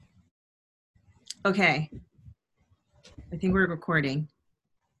Okay, I think we're recording.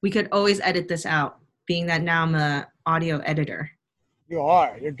 We could always edit this out, being that now I'm a audio editor. You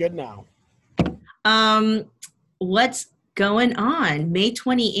are. You're good now. Um, what's going on? May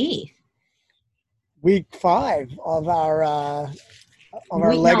 28th. Week 5 of our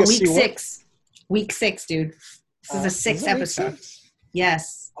Week legacy work. 6. Week 6, dude. This is the Is sixth it week episode. 6?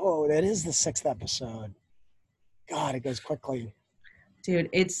 Yes. Oh, that is the 6th episode. God, it goes quickly.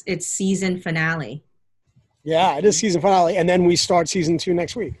 Dude, it's season finale. Yeah, it is season finale, and then we start season 2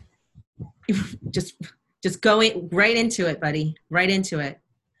 next week. Just going right into it, buddy. Right into it.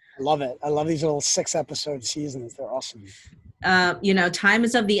 I love it. I love these little 6-episode seasons. They're awesome. Time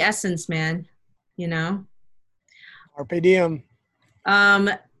is of the essence, man. Carpe diem.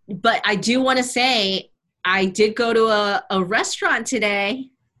 But I do want to say I did go to a restaurant today.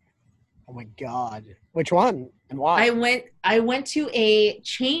 Oh my God. Which one and why? I went to a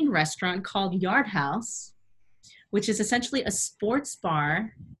chain restaurant called Yard House, which is essentially a sports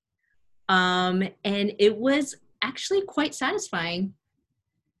bar. And it was actually quite satisfying.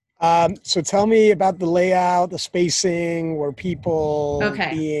 So tell me about the layout, the spacing, were people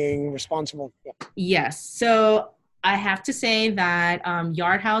Okay. being responsible? Yeah. Yes. So I have to say that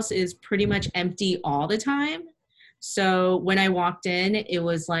Yard House is pretty much empty all the time. So when I walked in, it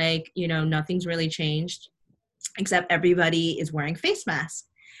was like, nothing's really changed except everybody is wearing face masks.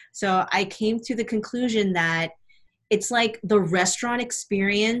 So I came to the conclusion that it's like the restaurant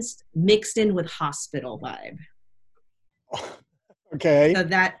experience mixed in with hospital vibe. Okay.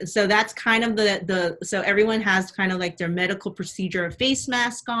 So that's kind of so everyone has kind of like their medical procedure face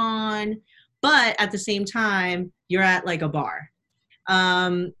mask on, but at the same time you're at like a bar.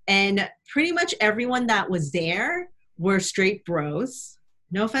 And pretty much everyone that was there were straight bros.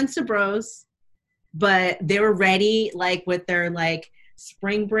 No offense to bros, but they were ready like with their like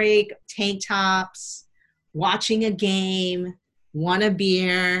spring break tank tops, watching a game, want a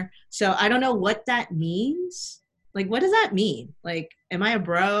beer. So I don't know what that means. Like, what does that mean? Like, am I a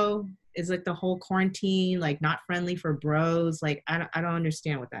bro? Is like the whole quarantine like not friendly for bros? Like, I don't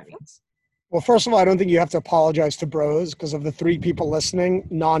understand what that means. Well, first of all, I don't think you have to apologize to bros because of the 3 people listening,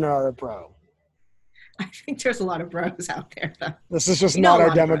 none are a bro. I think there's a lot of bros out there, though. This is just We know not a our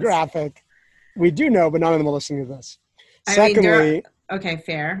lot of bros. demographic. We do know, but none of them are listening to this. I mean, Secondly, okay,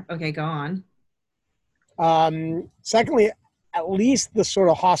 fair. Okay, go on. secondly, at least the sort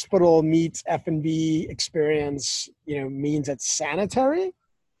of hospital meets F&B experience, means it's sanitary.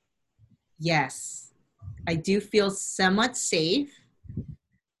 Yes, I do feel somewhat safe.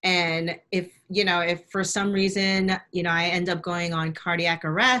 And if for some reason, I end up going on cardiac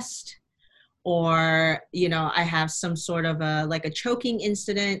arrest or, I have some sort of a choking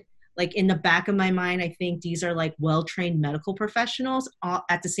incident, like in the back of my mind, I think these are like well-trained medical professionals all,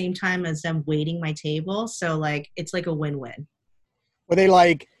 at the same time as them waiting my table. So like, it's like a win-win. Were they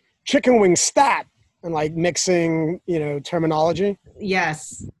like chicken wing stat and like mixing, terminology?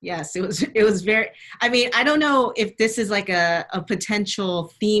 Yes. It was very, I mean, I don't know if this is like a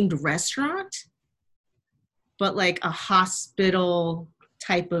potential themed restaurant, but like a hospital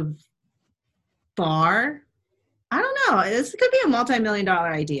type of bar. I don't know. This could be a multi-million-dollar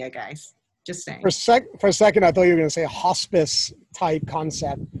idea, guys. Just saying. For a second, I thought you were going to say a hospice type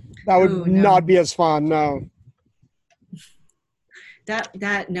concept. That would Ooh, not no. be as fun. No. I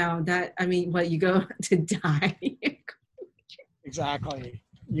mean, what, you go to die? Exactly.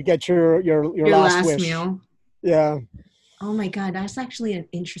 You get your Your last last wish. meal. Yeah. Oh my God, that's actually an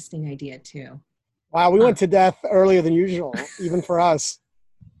interesting idea too. Wow, we went to death earlier than usual, even for us.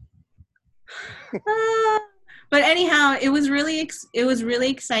 But anyhow, it was really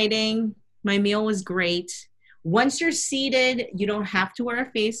exciting. My meal was great. Once you're seated, you don't have to wear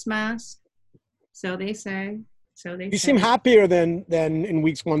a face mask. So they say. You seem happier than in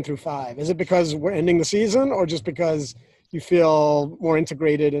weeks 1 through 5. Is it because we're ending the season, or just because you feel more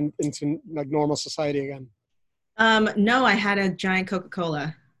integrated into like normal society again? No, I had a giant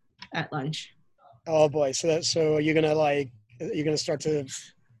Coca-Cola at lunch. Oh boy! So you're gonna start to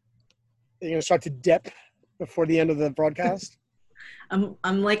dip before the end of the broadcast.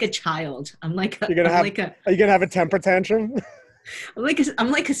 I'm like a child. Are you gonna have a temper tantrum? I'm like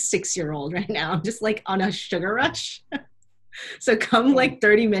a 6-year-old right now. I'm just like on a sugar rush. So come like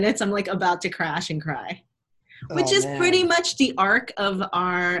 30 minutes, I'm like about to crash and cry, which is pretty much the arc of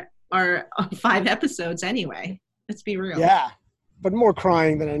our 5 episodes anyway. Let's be real. Yeah, but more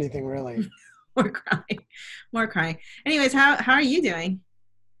crying than anything, really. More crying. Anyways, how are you doing?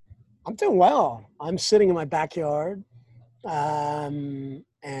 I'm doing well. I'm sitting in my backyard and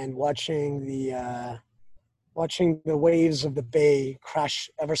watching the watching the waves of the bay crash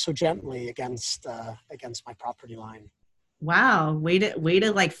ever so gently against my property line. Wow, way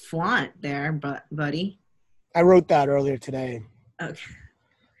to like flaunt there, buddy. I wrote that earlier today. Okay.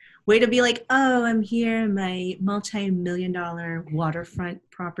 Way to be like, oh, I'm here in my multi-million-dollar waterfront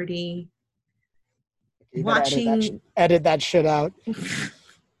property. You Watching edit that shit out.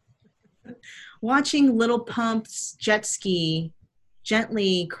 watching Little Pump's jet ski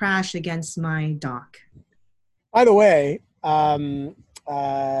gently crash against my dock. By the way,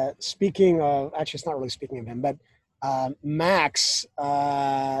 speaking of, actually, it's not really speaking of him, but Max,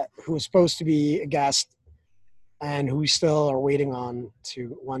 who was supposed to be a guest and who we still are waiting on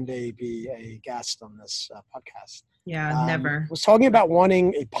to one day be a guest on this podcast. Yeah, never. Was talking about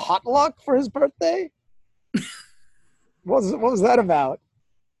wanting a potluck for his birthday. What was that about?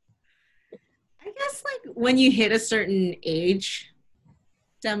 I guess like when you hit a certain age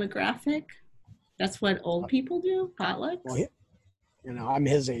demographic, that's what old people do, potlucks. Well, I'm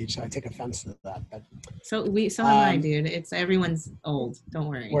his age, so I take offense to that. But so am I, dude. It's everyone's old. Don't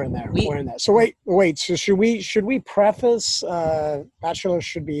worry. We're in there. We're in there. So wait. So should we preface? Bachelor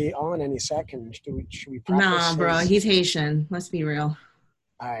should be on any second. Should we preface? Nah, bro. He's Haitian. Let's be real.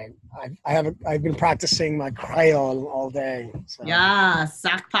 All right. I've been practicing my Creole all day. So. Yeah,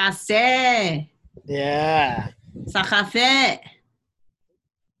 sac passe. Yeah. Sacafé.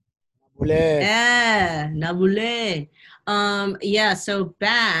 Naboulé. Yeah, naboulé. Yeah, so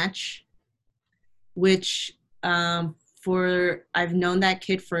Batch, which I've known that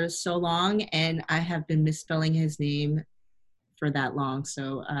kid for so long and I have been misspelling his name for that long.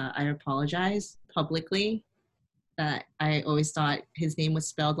 So I apologize publicly that I always thought his name was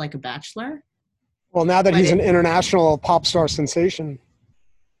spelled like a bachelor. Well, now that he's an international pop star sensation.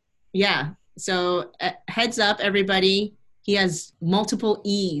 Yeah. So heads up, everybody. He has multiple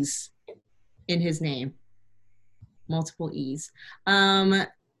E's in his name. Multiple E's. I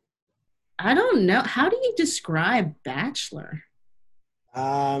don't know. How do you describe Bachelor?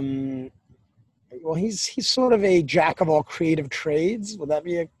 Well, he's sort of a jack of all creative trades. Would that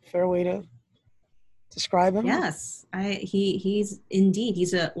be a fair way to describe him? Yes. He's indeed.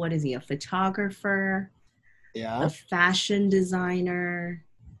 He's a photographer? Yeah. A fashion designer.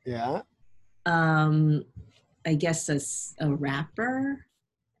 Yeah. I guess a rapper,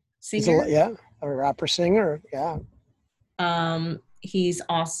 singer. A rapper, singer. Yeah. He's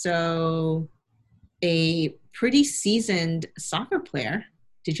also a pretty seasoned soccer player.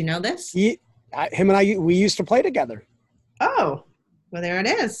 Did you know this? Him and I, we used to play together. Oh, well, there it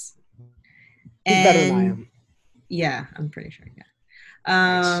is. He's better than I am. Yeah, I'm pretty sure. Yeah.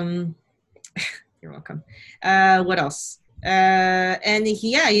 Nice. You're welcome. What else? And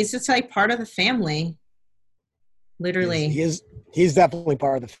he's just like part of the family. Literally. He's definitely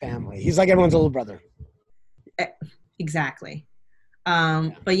part of the family. He's like everyone's little brother. Exactly.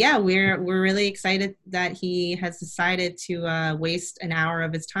 But yeah, we're really excited that he has decided to waste an hour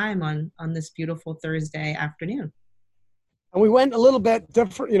of his time on this beautiful Thursday afternoon. And we went a little bit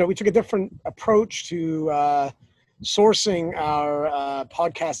different. We took a different approach to sourcing our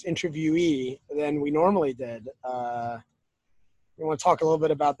podcast interviewee than we normally did. You want to talk a little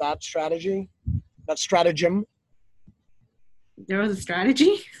bit about that strategy, that stratagem? There was a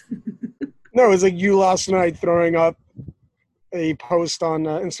strategy? No, it was like you last night throwing up a post on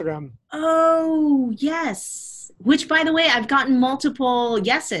Instagram. Oh, yes. Which, by the way, I've gotten multiple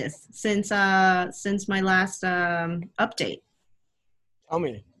yeses since my last update. Tell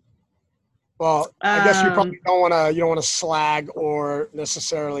me. Well, I guess you probably don't want to slag or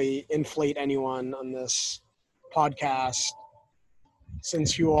necessarily inflate anyone on this podcast,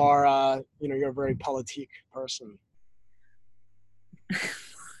 since you are you're a very politique person. Did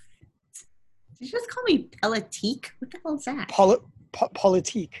you just call me politique? What the hell is that?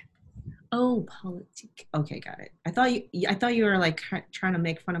 Politique. Oh, politique. Okay, got it. I thought you were like trying to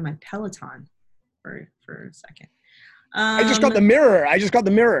make fun of my Peloton for a second. I just got the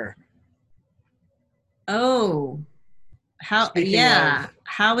mirror. Oh, how?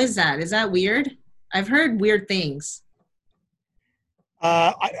 How is that? Is that weird? I've heard weird things.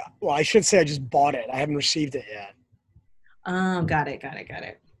 I should say I just bought it. I haven't received it yet. Oh, got it.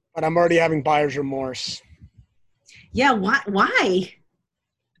 But I'm already having buyer's remorse. Yeah, why?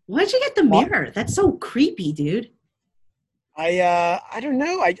 Why'd you get the mirror? That's so creepy, dude. I don't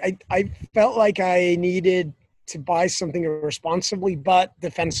know. I felt like I needed to buy something responsibly but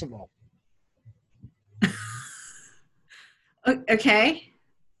defensible. Okay.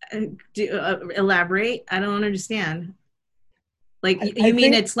 Elaborate. I don't understand. Like you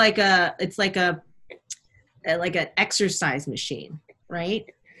mean it's like an exercise machine, right?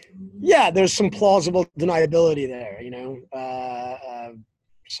 yeah, there's some plausible deniability there,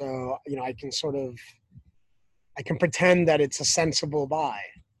 so, I can pretend that it's a sensible buy.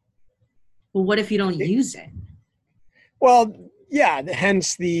 Well, what if you don't use it? Well, yeah,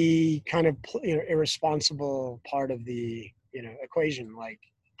 hence the kind of irresponsible part of the equation. Like,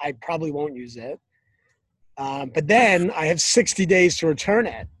 I probably won't use it, but then I have 60 days to return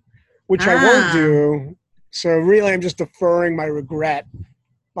it, which I won't do. So really, I'm just deferring my regret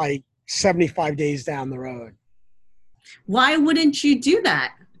like 75 days down the road. Why wouldn't you do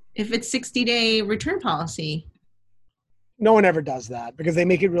that if it's 60-day return policy? No one ever does that because they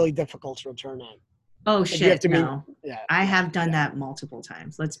make it really difficult to return it. Oh, shit, no. Yeah, I have done that multiple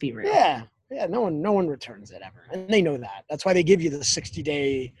times. Let's be real. Yeah, no one returns it ever. And they know that. That's why they give you the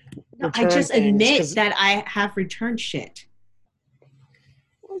 60-day return. I just admit that I have returned shit.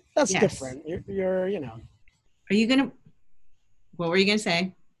 Well, that's different. You're Are you going to... What were you going to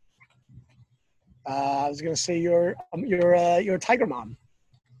say? I was going to say you're a tiger mom.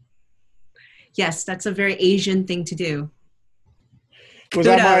 Yes, that's a very Asian thing to do. Was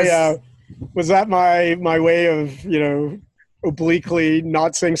that my way of, obliquely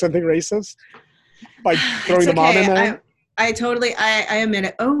not saying something racist by throwing the mom in there? I totally admit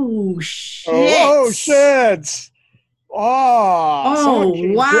it. Oh, shit. Oh, shit. Oh,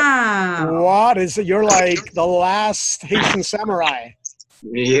 wow. What is it? You're like the last Haitian samurai.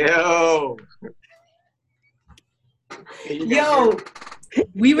 Yo,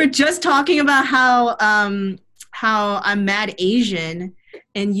 we were just talking about how I'm mad Asian,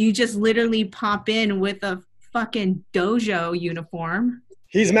 and you just literally pop in with a fucking dojo uniform.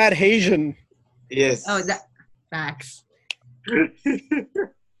 He's mad Haitian. Yes. Oh, facts.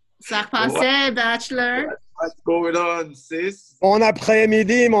 Ça passe, bachelor. What's going on, sis? Bon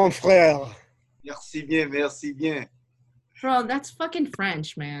après-midi, mon frère. Merci bien. Bro, that's fucking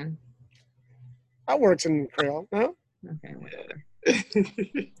French, man. That works in Creole, no? Okay, whatever.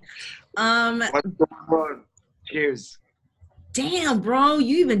 What's going on? Cheers. Damn, bro,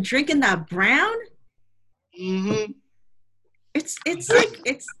 you even drinking that brown? Mm-hmm. It's like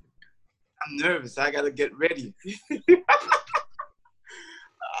it's. I'm nervous. I gotta get ready.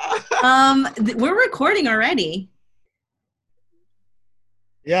 We're recording already.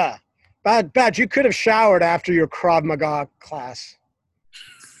 Yeah. Bad. You could have showered after your Krav Maga class.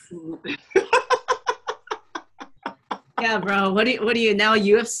 Yeah, bro. What are you now, a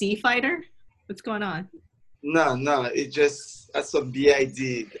UFC fighter? What's going on? No. It just some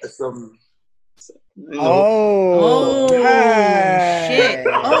BID. Oh, hey. shit.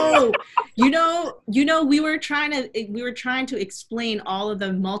 Oh, we were trying to explain all of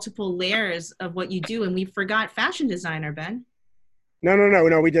the multiple layers of what you do, and we forgot fashion designer, Ben. No.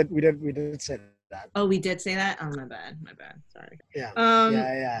 We did say that. Oh, we did say that? Oh, my bad. Sorry. Yeah.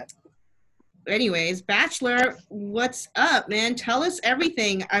 Yeah. Anyways, Bachelor, what's up, man? Tell us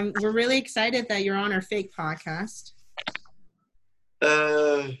everything. We're really excited that you're on our fake podcast.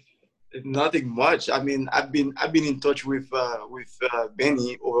 Nothing much. I mean, I've been in touch with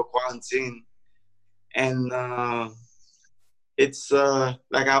Benny over quarantine, and it's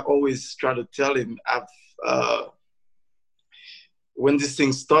like I always try to tell him. When this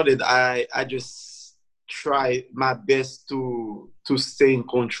thing started, I just try my best to stay in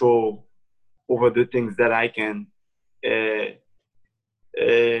control over the things that I can.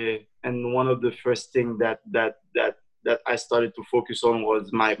 And one of the first things that I started to focus on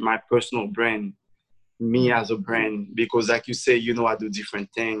was my personal brand, me as a brand, because like you say, I do different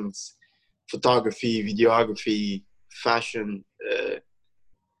things: photography, videography, fashion,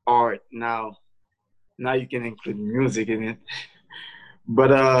 art. Now you can include music in it.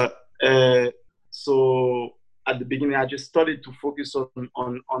 But so at the beginning, I just started to focus on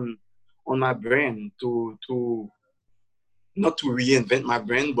my brand, to not to reinvent my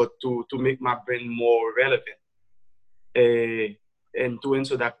brand, but to make my brand more relevant. And to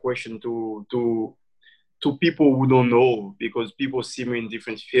answer that question to people who don't know, because people see me in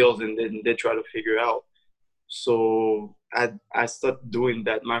different fields and then they try to figure out. So I started doing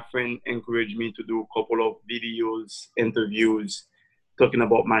that. My friend encouraged me to do a couple of videos, interviews, talking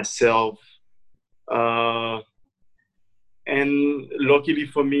about myself. And luckily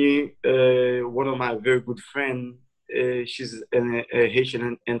for me, one of my very good friends, she's a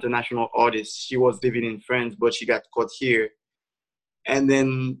Haitian international artist. She was living in France, but she got caught here. And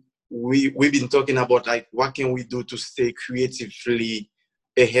then we've been talking about like, what can we do to stay creatively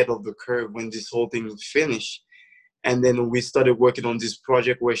ahead of the curve when this whole thing is finished. And then we started working on this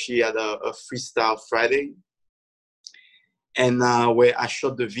project where she had a freestyle Friday. and where I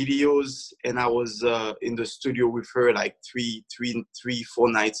shot the videos, and I was in the studio with her like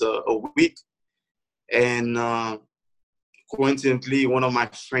 4 nights a week. And coincidentally, one of my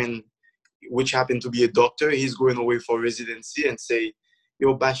friends, which happened to be a doctor, he's going away for residency, and say,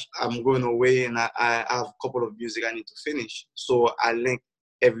 "Yo, Bash, I'm going away, and I have a couple of music I need to finish." So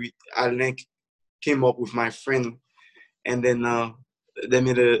came up with my friend, and then they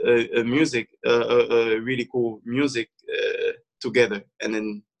made a music, a really cool music together, and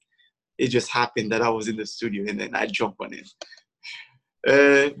then it just happened that I was in the studio, and then I jumped on it.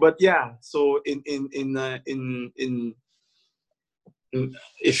 But yeah, so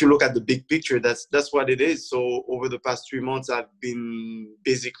if you look at the big picture, that's what it is. So over the past 3 months, I've been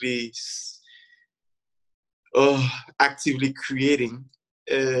basically actively creating,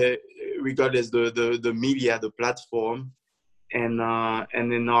 regardless the media, the platform, and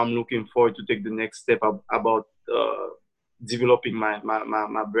then now I'm looking forward to take the next step about developing my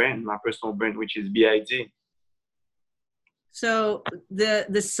brand, my personal brand, which is BID. So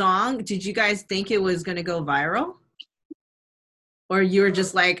the song, did you guys think it was gonna go viral? Or you were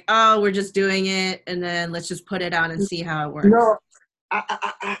just like, oh, we're just doing it, and then let's just put it out and see how it works? No,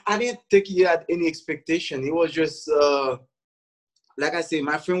 I didn't think he had any expectation. It was just, like I say,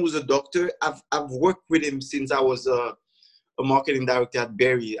 my friend was a doctor. I've worked with him since I was a marketing director at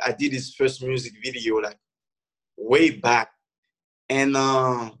Barry. I did his first music video like way back. And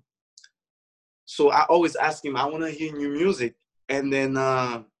so I always ask him, I want to hear new music. And then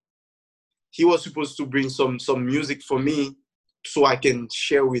he was supposed to bring some music for me so I can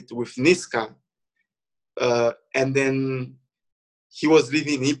share with Niska. And then he was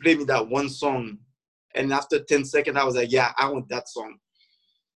leaving. He played me that one song. And after 10 seconds, I was like, yeah, I want that song.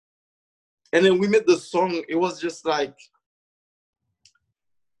 And then we made the song. It was just like,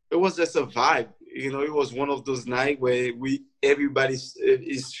 it was just a vibe. You know, it was one of those nights where everybody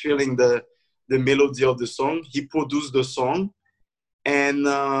is feeling the melody of the song. He produced the song. And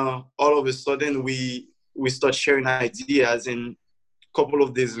all of a sudden, we start sharing ideas. And a couple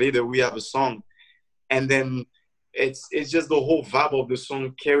of days later, we have a song. And then it's just the whole vibe of the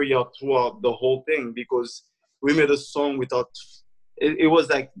song carry out throughout the whole thing, because we made a song without, it was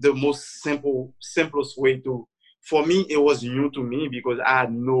like the most simplest way to, for me, it was new to me because I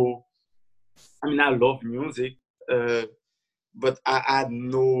love music, but I had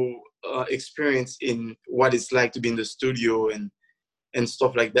no experience in what it's like to be in the studio and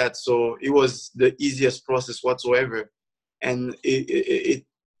stuff like that. So it was the easiest process whatsoever. And it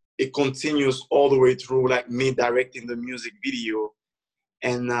continues all the way through, like me directing the music video.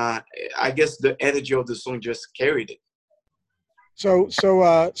 And I guess the energy of the song just carried it. So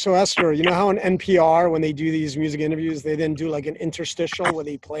Esther, you know how on NPR, when they do these music interviews, they then do like an interstitial where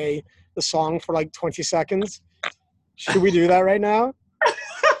they play the song for like 20 seconds? Should we do that right now?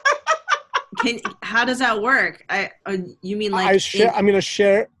 How does that work? You mean like I'm gonna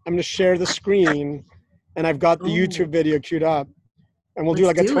share the screen, and I've got the YouTube video queued up. And we'll do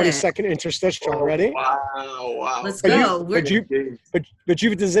like a 20-second interstitial. Ready? Wow. Let's go. But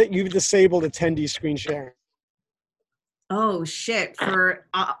you've disabled attendee screen sharing. Oh shit! For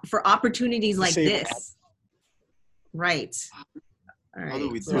opportunities like this, right? All right.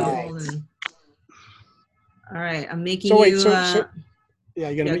 All right. I'm making you. So yeah,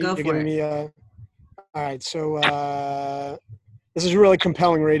 you're giving me. All right. So this is really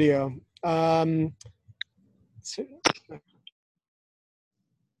compelling radio. I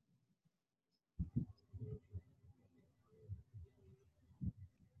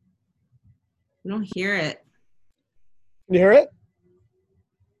don't hear it. Can you hear it?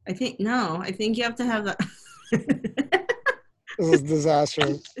 I think you have to have that. This is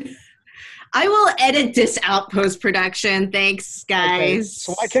disastrous. I will edit this out post-production. Thanks, guys. Okay.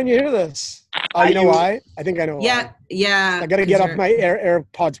 So why can't you hear this? Oh, you know why? I think I know why. Yeah. I got to get off my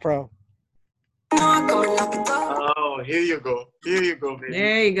AirPods Pro. Oh, here you go, baby.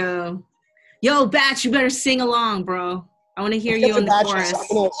 There you go. Yo, Batch, you better sing along, bro. I want to hear you on the chorus. I'm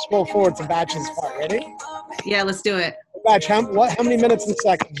going to scroll forward to Batch's part. Ready? Yeah, let's do it. Batch, how many minutes and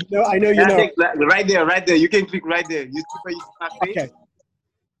seconds? I know you know. Right there. You can click right there. You see where you my face? Okay.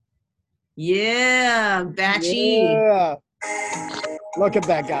 Yeah, Batchy. Yeah. Look at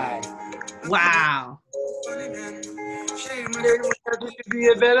that guy. Wow.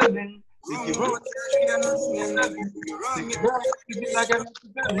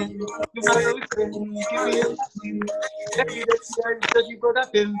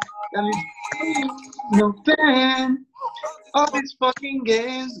 No fan. All these fucking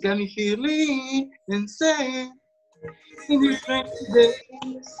games got me feeling insane. In these days,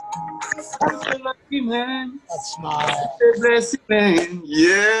 I'm so lucky, man. That smile. Bless you, man.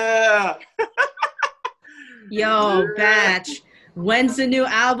 Yeah. Yo, Yeah. Batch, when's the new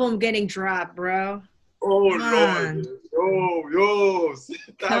album getting dropped, bro? Oh, Come Lord. on. Yo.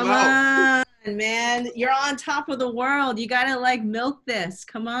 Time Come out. on, man. You're on top of the world. You gotta like milk this.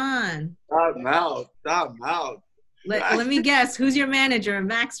 Come on. Time out. Time out. Let me guess. Who's your manager?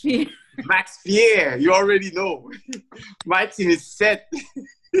 Max P. Max Pierre, you already know. My team is set.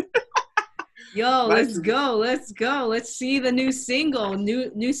 Yo, My let's team- go. Let's go. Let's see the new single.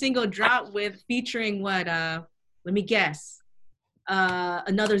 New single drop with featuring what? Let me guess.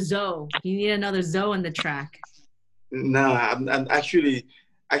 Another Zoe. You need another Zoe in the track. No, I'm actually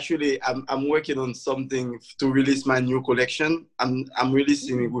I'm working on something to release my new collection. I'm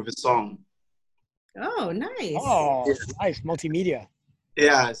releasing it with a song. Oh, nice. Oh, nice multimedia.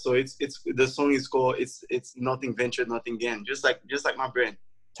 Yeah, so it's the song is called it's Nothing Ventured, Nothing Gained. Just like my brand.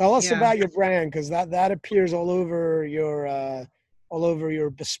 Tell us Yeah. about your brand, because that appears all over your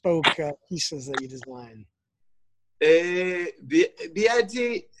bespoke pieces that you design. The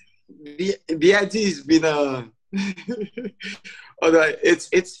idea the idea has been although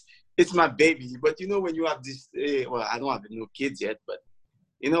it's my baby, but you know when you have this well, I don't have no kids yet, but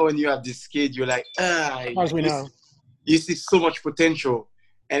you know when you have this kid, you're like As far as we know. you see so much potential,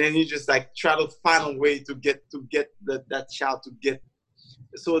 and then you just like try to find a way to get that child to get.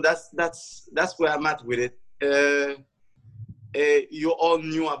 So that's where I'm at with it. You all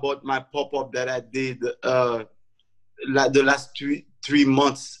knew about my pop-up that I did the last three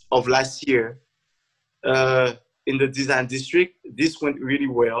months of last year in the design district. This went really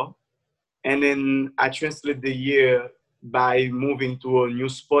well, and then I translated the year by moving to a new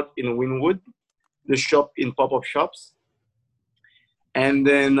spot in Wynwood, the shop in pop-up shops. And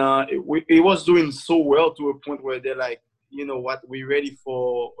then it was doing so well to a point where they're like, you know what, we're ready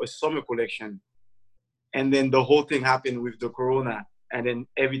for a summer collection. And then the whole thing happened with the corona, and then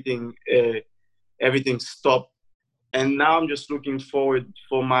everything stopped. And now I'm just looking forward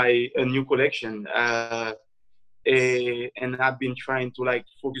for my new collection. And I've been trying to like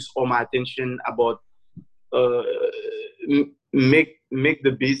focus all my attention about make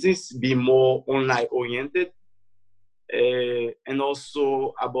the business be more online oriented, and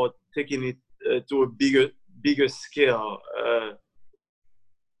also about taking it to a bigger scale,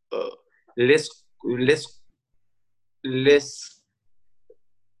 less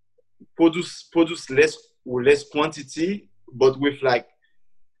produce less quantity, but with like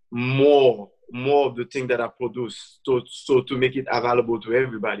more of the thing that I produce, so to make it available to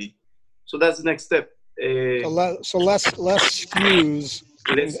everybody. So that's the next step. So less SKUs Less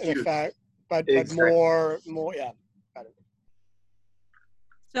in SKUs. effect, but Exactly. more yeah. Got it.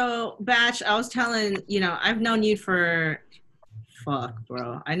 So, Batch, I was telling, I've known you for, fuck,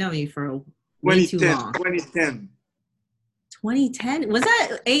 bro. I know you for way too 2010. long. 2010. 2010? Was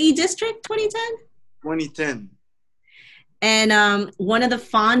that AE District 2010? 2010. And one of the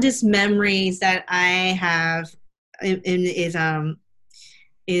fondest memories that I have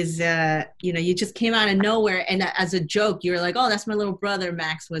is you just came out of nowhere, and as a joke you were like, oh, that's my little brother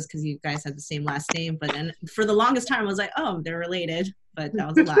Max, was because you guys had the same last name. But then for the longest time I was like, oh, they're related, but that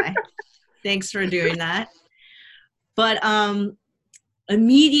was a lie. Thanks for doing that. But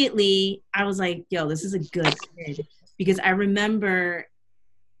immediately I was like, yo, this is a good kid, because I remember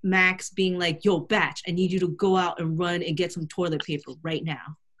Max being like, yo, Batch, I need you to go out and run and get some toilet paper right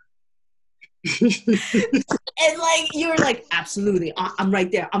now. And like, you were like, absolutely, I'm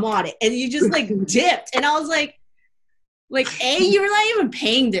right there, I'm on it. And you just like dipped. And I was like, A, you're not even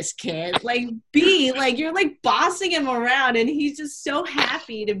paying this kid. Like, B, like, you're like bossing him around, and he's just so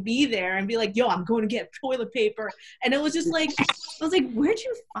happy to be there and be like, yo, I'm going to get toilet paper. And it was just like, I was like, where'd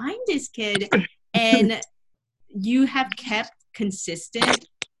you find this kid? And you have kept consistent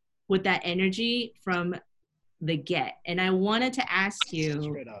with that energy from the get. And I wanted to ask you,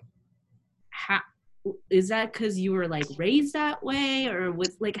 Straight up. how is that, because you were like raised that way, or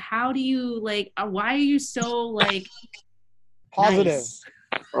with like, how do you like, why are you so like Positive. nice?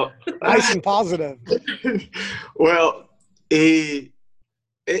 Nice and positive. Well, I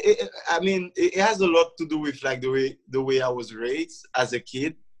mean, it has a lot to do with like the way I was raised as a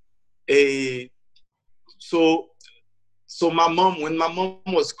kid. So my mom, when my mom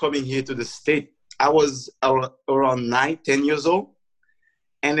was coming here to the state, I was around 9-10 years old,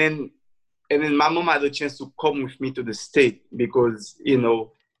 and then my mom had a chance to come with me to the state, because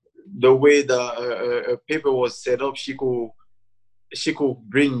the way the paper was set up, she could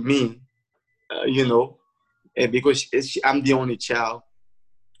bring me, because I'm the only child.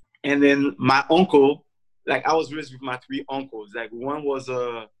 And then my uncle, like I was raised with my three uncles. Like one was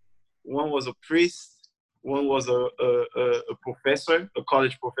one was a priest, one was a professor, a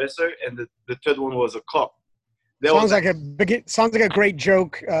college professor, and the third one was a cop. Sounds like a great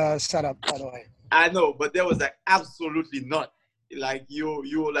joke setup, by the way. I know, but there was like absolutely not. Like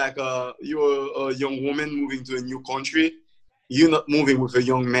you're like you're a young woman moving to a new country. You're not moving with a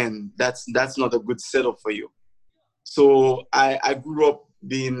young man. That's not a good setup for you. So I grew up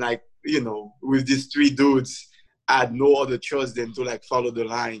being like, with these three dudes. I had no other choice than to like follow the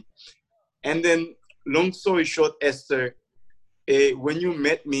line. And then, long story short, Esther, when you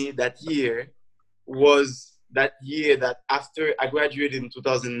met me that year was that year that after I graduated in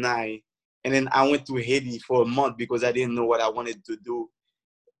 2009, and then I went to Haiti for a month because I didn't know what I wanted to do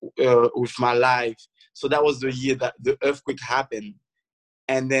with my life. So that was the year that the earthquake happened.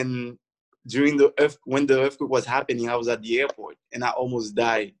 And then when the earthquake was happening, I was at the airport and I almost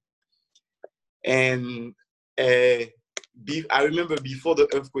died. And I remember before the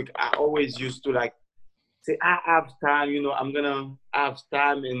earthquake, I always used to like say, I have time, I'm gonna have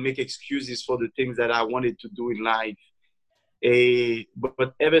time and make excuses for the things that I wanted to do in life.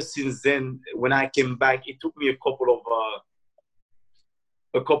 But ever since then, when I came back, it took me a couple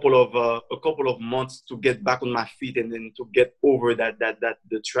of months to get back on my feet and then to get over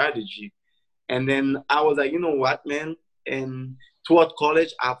the tragedy. And then I was like, you know what, man? And throughout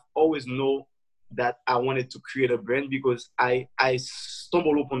college, I've always known that I wanted to create a brand because I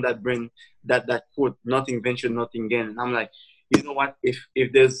stumbled upon that brand, that quote, nothing ventured, nothing gained. And I'm like, you know what? If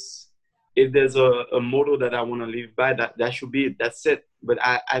there's a motto that I want to live by, that should be it. That's it. But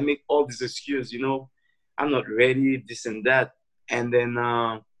I make all these excuses, I'm not ready, this and that. And then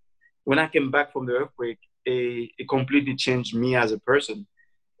when I came back from the earthquake, it completely changed me as a person.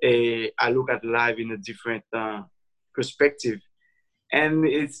 I look at life in a different perspective. And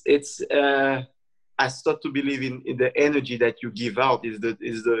I start to believe in the energy that you give out is the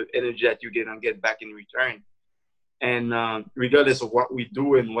energy that you get back in return. And regardless of what we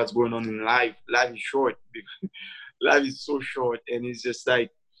do and what's going on in life is short. Life is so short, and it's just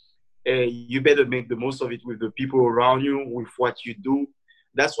like you better make the most of it with the people around you, with what you do.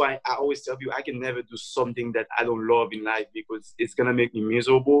 That's why I always tell you I can never do something that I don't love in life because it's gonna make me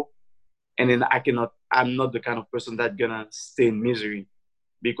miserable, and then I'm not the kind of person that's gonna stay in misery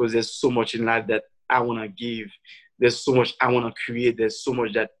because there's so much in life that I wanna give. There's so much I wanna create. There's so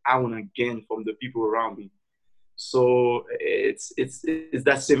much that I wanna gain from the people around me. So it's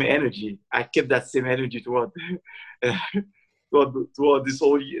that same energy. I kept that same energy throughout this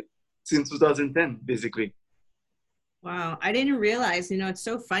whole year since 2010, basically. Wow, I didn't realize. It's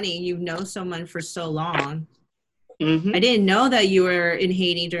so funny. You know someone for so long. Mm-hmm. I didn't know that you were in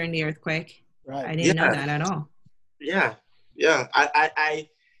Haiti during the earthquake. Right. I didn't know that at all. Yeah. I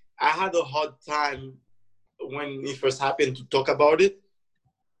had a hard time when it first happened to talk about it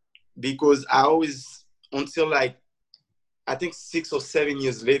because I always, until like I think 6 or 7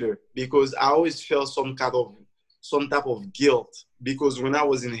 years later, because I always felt some type of guilt because when I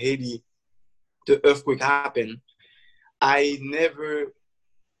was in Haiti, the earthquake happened. I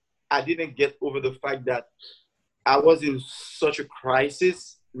didn't get over the fact that I was in such a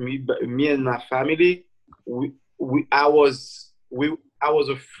crisis. Me and my family, I was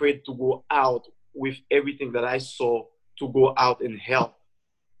afraid to go out with everything that I saw, to go out and help.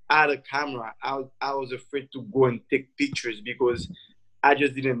 I had a camera. I was afraid to go and take pictures because I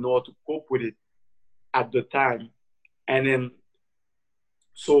just didn't know how to cope with it at the time. And then,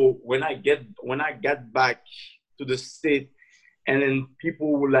 so when I got back to the state, and then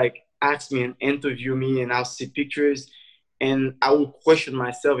people would like ask me and interview me, and I'll see pictures, and I would question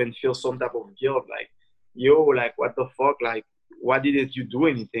myself and feel some type of guilt, like, yo, like what the fuck, like why didn't you do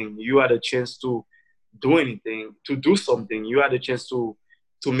anything? You had a chance to do anything, to do something. You had a chance to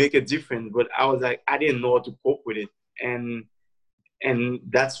make a difference, but I was like, I didn't know how to cope with it, and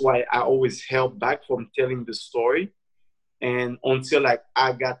that's why I always held back from telling the story, and until like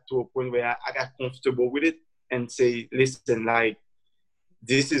I got to a point where I got comfortable with it and say, listen, like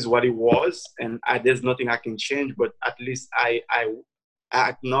this is what it was, and there's nothing I can change, but at least I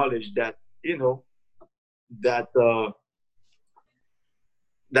acknowledge that that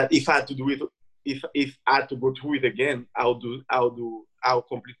that if I had to do it, if I had to go through it again, I'll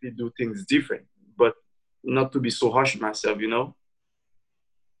completely do things different, but not to be so harsh on myself,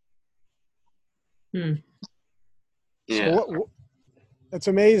 Hmm. Yeah. So it's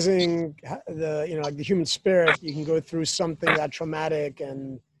amazing like the human spirit. You can go through something that traumatic,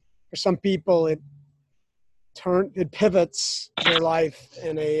 and for some people it pivots their life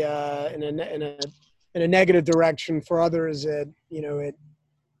in a negative direction. For others, it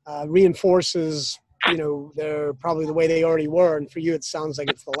reinforces they're probably the way they already were. And for you, it sounds like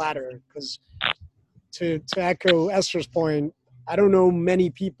it's the latter. Because to echo Esther's point, I don't know many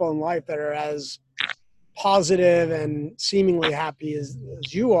people in life that are as positive and seemingly happy as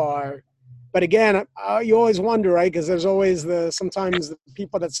you are. But again, you always wonder, right? Because there's always sometimes the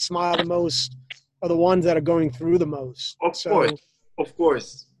people that smile the most are the ones that are going through the most. Of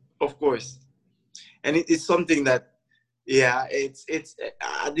course. And it's something that, yeah, it's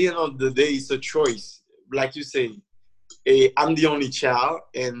at the end of the day, it's a choice. Like you say, I'm the only child,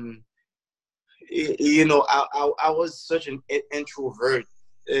 and I was such an introvert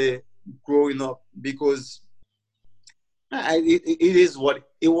growing up because it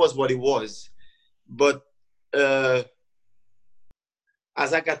was what it was. But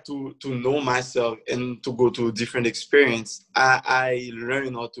as I got to know myself and to go to a different experience, I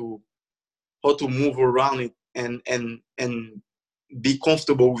learned how to move around it and be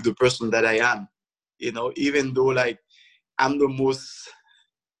comfortable with the person that I am. Even though like I'm the most,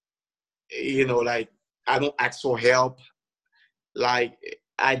 like I don't ask for help. Like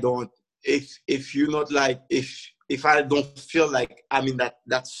I don't, if you're not like, if I don't feel like I'm in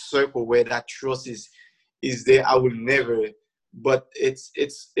that circle where that trust is there, I will never. But it's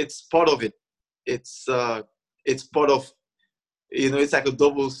part of it. It's part of, it's like a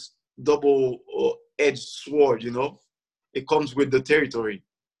double edged sword. It comes with the territory.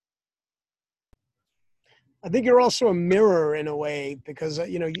 I think you're also a mirror in a way, because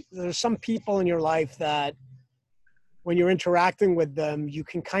there's some people in your life that when you're interacting with them, you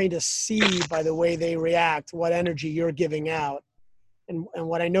can kind of see by the way they react what energy you're giving out. And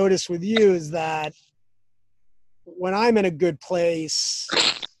what I notice with you is that when I'm in a good place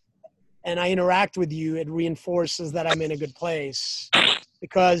and I interact with you, it reinforces that I'm in a good place,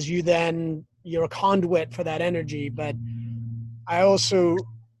 because you're a conduit for that energy. But I also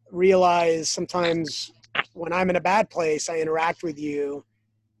realize sometimes when I'm in a bad place, I interact with you,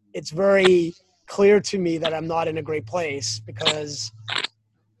 it's very clear to me that I'm not in a great place, because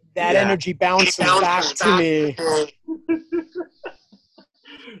that energy bounces back to me.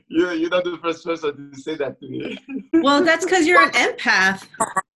 You're not the first person to say that to me. Well, that's because you're an empath,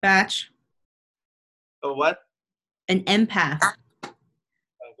 Batch. A what? An empath.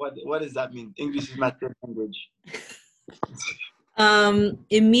 What does that mean? English is my third language.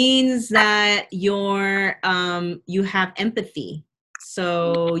 It means that you have empathy.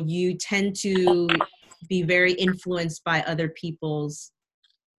 So you tend to be very influenced by other people's,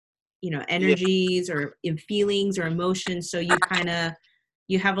 energies or in feelings or emotions. So you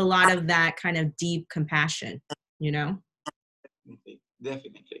have a lot of that kind of deep compassion,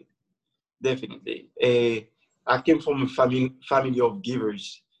 Definitely. I came from a family of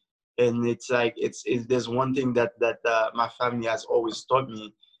givers, and it's like it's there's one thing that my family has always taught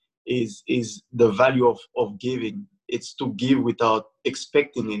me is the value of giving. It's to give without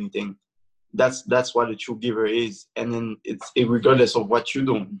expecting anything. That's what a true giver is. And then it's regardless of what you're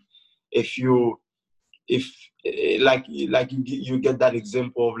doing. If like you get that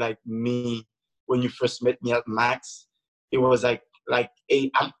example of like me when you first met me at Max, it was like,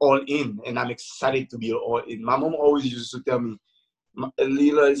 hey, I'm all in and I'm excited to be all in. My mom always used to tell me,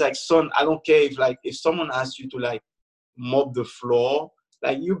 Lila, it's like, son, I don't care if someone asks you to like mop the floor,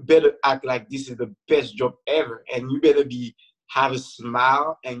 like you better act like this is the best job ever, and you better have a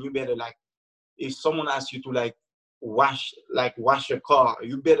smile, and you better like, if someone asks you to like wash your car,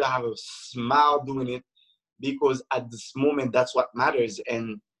 you better have a smile doing it, because at this moment that's what matters.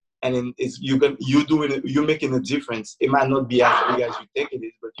 And then you're making a difference. It might not be as big as you think it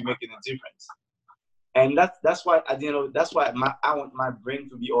is, but you're making a difference. And that's why that's why I want my brain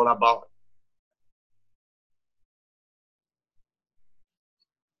to be all about.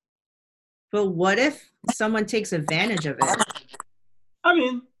 But what if someone takes advantage of it? I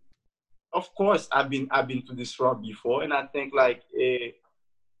mean, of course, I've been to this route before, and I think like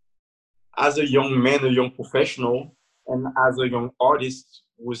as a young man, a young professional, and as a young artist,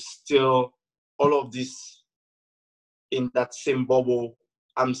 was still all of this in that same bubble.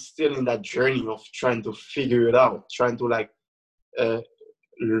 I'm still in that journey of trying to figure it out, trying to like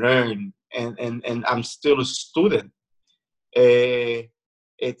learn, and I'm still a student. It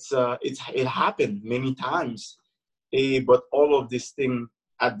happened many times, but all of this thing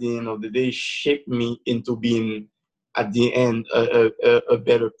at the end of the day shaped me into being at the end a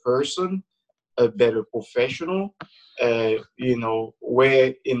better person, a better professional.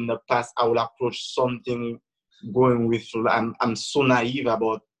 Where in the past I would approach something going with I'm so naive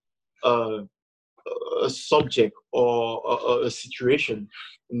about a subject or a situation.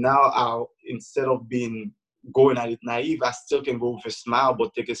 Now instead of being going at it naive, I still can go with a smile,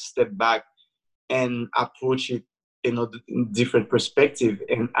 but take a step back and approach it in a different perspective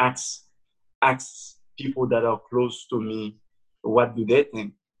and ask people that are close to me what do they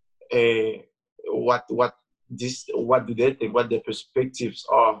think, uh, what do they think, what their perspectives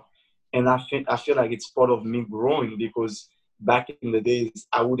are. And I feel like it's part of me growing, because back in the days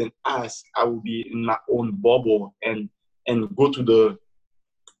I wouldn't ask. I would be in my own bubble and go to the,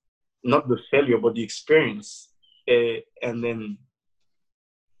 not the failure but the experience, and then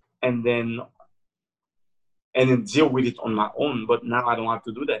and then and then deal with it on my own. But now I don't have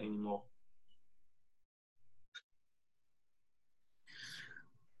to do that anymore.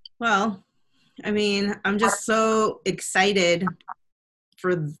 Well, I mean, I'm just so excited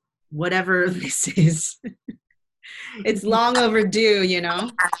for whatever this is. It's long overdue, you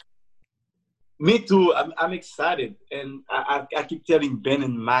know? Me too. I'm excited, and I keep telling Ben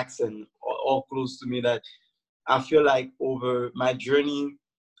and Max and all close to me that I feel like over my journey,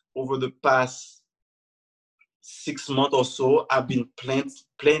 over the past 6 months or so, I've been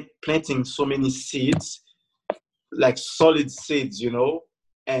planting so many seeds, like solid seeds,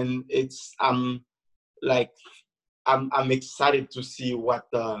 and it's like I'm excited to see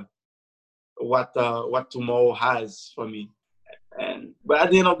what tomorrow has for me. And but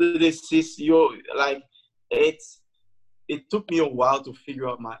at the end of the day, sis, like it's it took me a while to figure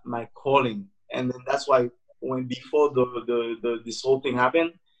out my calling, and then that's why when before this whole thing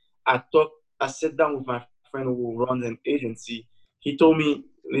happened, I thought I sat down with my friend who runs an agency. He told me,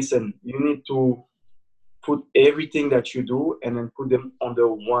 listen, you need to put everything that you do and then put them under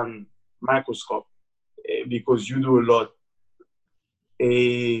one microscope, because you do a lot.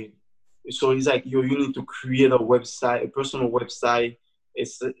 So he's like, you need to create a website, a personal website.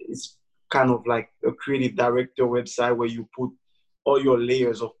 It's kind of like a creative director website where you put all your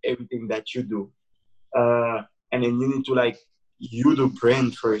layers of everything that you do. And then you need to, like, you the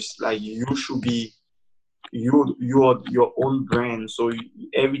brand first. Like, you should be you are your own brand. So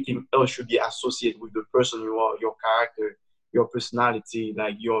everything else should be associated with the person you are, your character, your personality,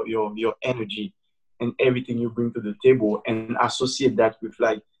 like your energy, and everything you bring to the table, and associate that with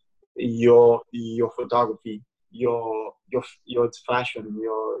like your photography, your fashion,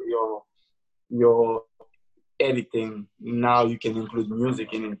 your editing. Now you can include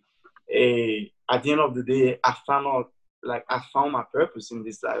music in it. At the end of the day, I found out, like, I found my purpose in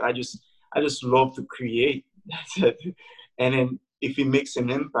this life. I just love to create. That's it. And then if it makes an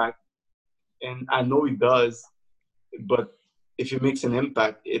impact, and I know it does, but if it makes an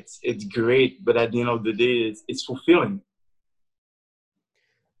impact, it's great. But at the end of the day, it's fulfilling.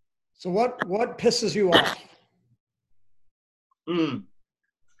 So what pisses you off? Mm.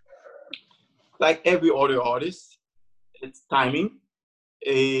 Like every other artist, it's timing.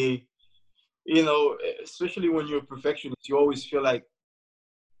 A Especially when you're a perfectionist, you always feel like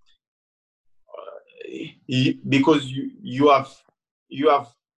because you have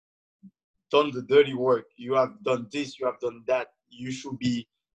done the dirty work, you have done this, you have done that, you should be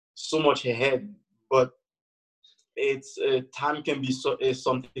so much ahead. But it's time can be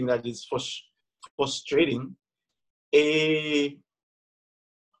something that is frustrating. A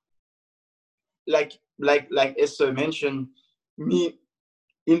like Esther mentioned, me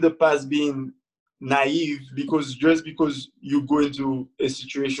in the past being naive, because just because you go into a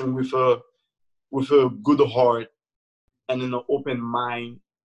situation with a good heart and an open mind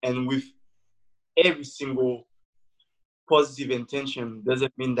and with every single positive intention,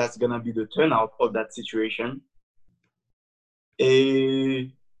 doesn't mean that's gonna be the turnout of that situation. Eh,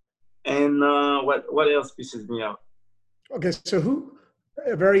 and what else pisses me out? Okay, so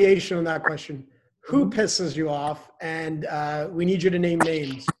a variation on that question, who pisses you off? And we need you to name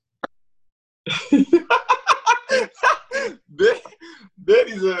names.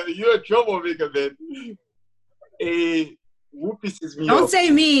 You're a troublemaker, man. Who pisses me Don't off? say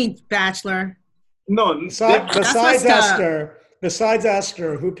me, Bachelor. No, Besides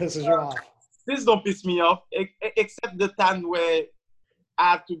Esther, who pisses you off? this don't piss me off, except the time where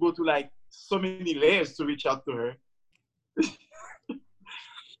I have to go to like so many layers to reach out to her.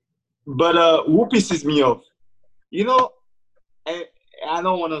 But who pisses me off? You know, I, I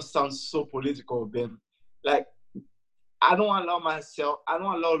don't want to sound so political, Ben. Like, I don't allow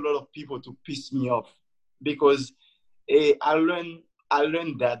a lot of people to piss me off, because I learned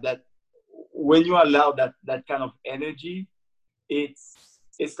that when you allow that kind of energy, it's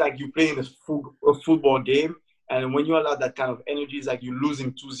like you playing a football game, and when you allow that kind of energy, it's like you're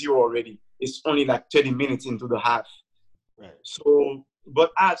losing 2-0 already. It's only like 30 minutes into the half. Right. So,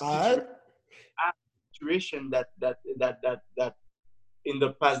 but I have situation that in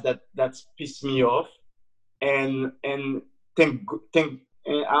the past that's pissed me off, and thank and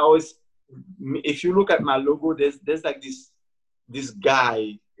I always if you look at my logo, there's like this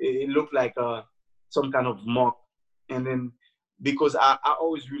guy. It looked like some kind of monk, and then because I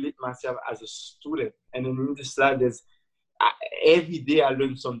always relate myself as a student, and then in this slide every day I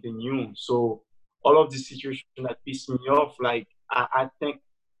learn something new. So all of the situation that piss me off, like I think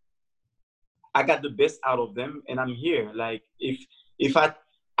I got the best out of them, and I'm here. Like if I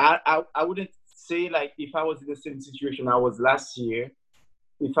wouldn't say like if I was in the same situation I was last year.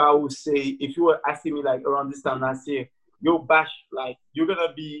 If I would say if you were asking me like around this time last year, yo Bash, like you're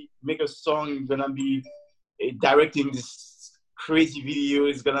gonna make a song, you're gonna be directing this crazy video,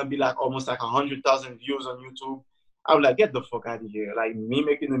 it's gonna be like almost like 100,000 views on YouTube. I would like get the fuck out of here. Like me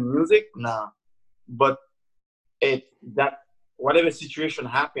making the music, nah. But that whatever situation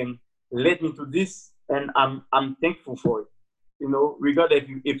happened led me to this, and I'm thankful for it. You know, regardless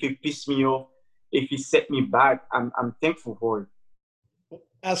if it pissed me off, if it set me back, I'm thankful for it.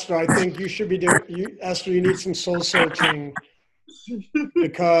 Esther, I think you should be doing. Esther, you need some soul searching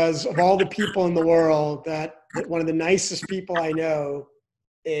because of all the people in the world that one of the nicest people I know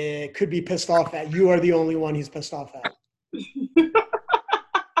could be pissed off at. You are the only one he's pissed off at.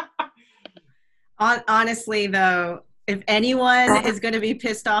 Honestly, though, if anyone is going to be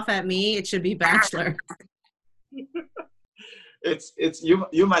pissed off at me, it should be Bachelor. It's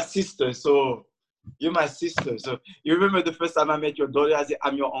you're my sister, so you're my sister. So you remember the first time I met your daughter, I said,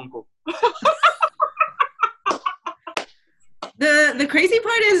 I'm your uncle. The crazy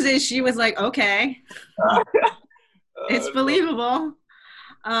part is she was like, okay. It's believable.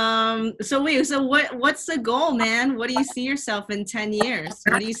 So what's the goal, man? What do you see yourself in 10 years?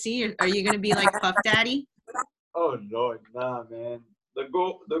 What do you see? Are you going to be like Puff Daddy? Oh Lord, nah, man. The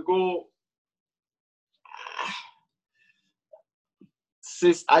goal,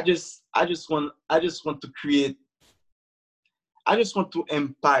 sis, I just want to create, I just want to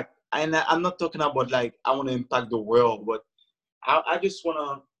impact, and I'm not talking about like I want to impact the world, but I just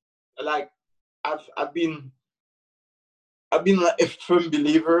want to, like, I've been like a firm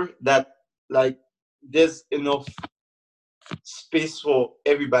believer that like there's enough space for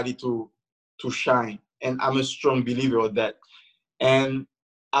everybody to shine, and I'm a strong believer of that. And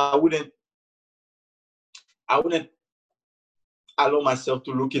I wouldn't allow myself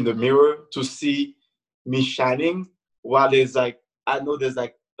to look in the mirror to see me shining while there's like I know there's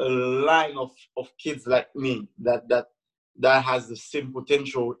like a line of kids like me that has the same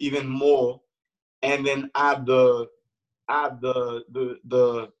potential, even more, and then I have the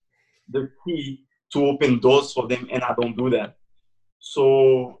key to open doors for them, and I don't do that.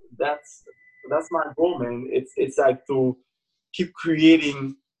 So that's my goal, man. It's like to keep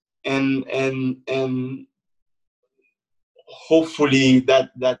creating, and hopefully that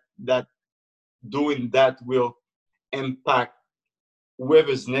doing that will impact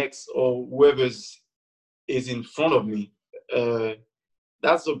whoever's next or whoever's is in front of me.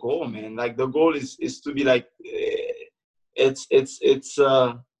 That's the goal, man. Like the goal is to be like it's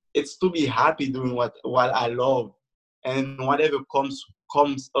to be happy doing what I love, and whatever comes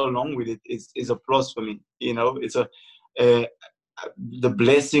along with it is a plus for me. You know, it's uh, the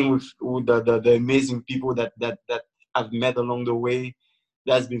blessing with the amazing people that I've met along the way,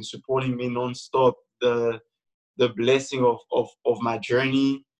 that's been supporting me nonstop. The blessing of my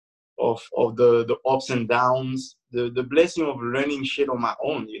journey, of the ups and downs, the blessing of learning shit on my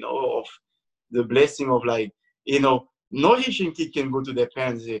own, you know, of the blessing of like, you know, no Haitian kid can go to their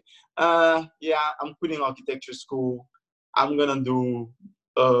parents and say, yeah, I'm quitting architecture school. I'm gonna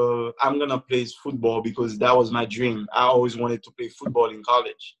play football because that was my dream. I always wanted to play football in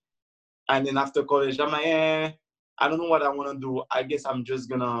college. And then after college, I'm like, I don't know what I want to do. I guess I'm just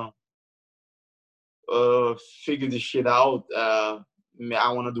gonna figure this shit out. I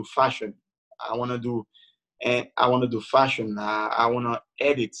want to do fashion. I want to do fashion. I want to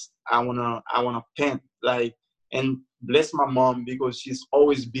edit. I want to paint. Like, and bless my mom because she's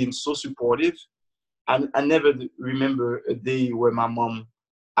always been so supportive. I never remember a day where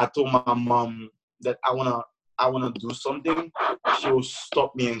I told my mom that I wanna do something. She'll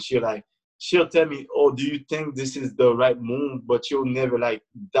stop me and she'll tell me, oh, do you think this is the right move? But she'll never like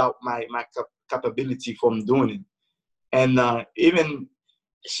doubt my capability from doing it. And even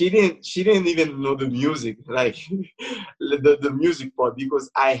she didn't even know the music, like the music part, because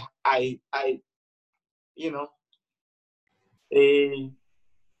I you know,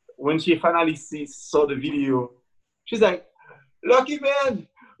 when she finally saw the video, she's like, lucky man,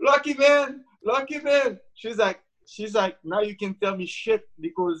 lucky man, lucky man. She's like, now you can tell me shit,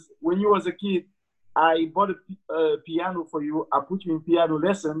 because when you was a kid, I bought a piano for you. I put you in piano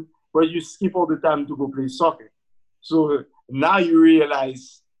lesson, but you skip all the time to go play soccer. So now you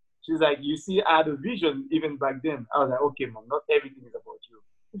realize She's like, you see, I had a vision even back then. I was like, okay, mom, not everything is about you.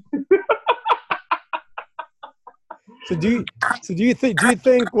 So do you think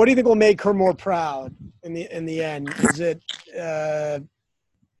what do you think will make her more proud in the end?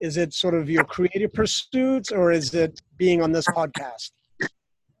 Is it sort of your creative pursuits, or is it being on this podcast?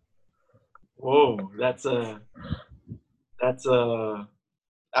 Whoa,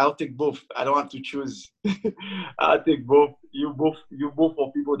 I'll take both. I don't have to choose. I'll take both. You both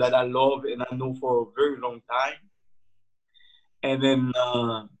are people that I love and I know for a very long time. And then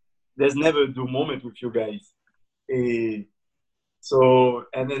there's never a dull moment with you guys. Eh, so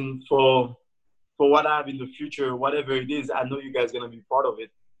and then for what I have in the future, whatever it is, I know you guys gonna be part of it.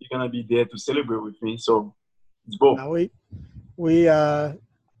 You're gonna be there to celebrate with me. So it's both. Now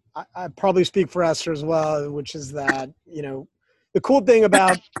I probably speak for Esther as well, which is that, the cool thing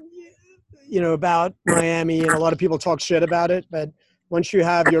about Miami, and a lot of people talk shit about it, but once you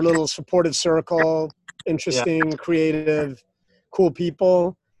have your little supportive circle, interesting, creative, cool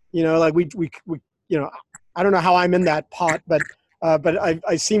people, like we I don't know how I'm in that pot, but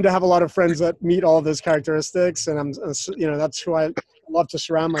I seem to have a lot of friends that meet all of those characteristics, and that's who I love to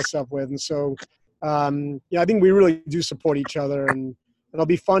surround myself with. And so, I think we really do support each other, and it'll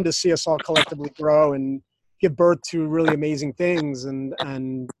be fun to see us all collectively grow and give birth to really amazing things. And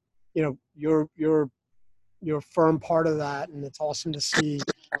you're a firm part of that, and it's awesome to see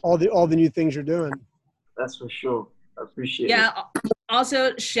all the new things you're doing. That's for sure. I appreciate it. Yeah.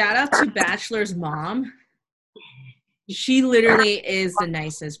 Also, shout out to Bachelor's mom. She literally is the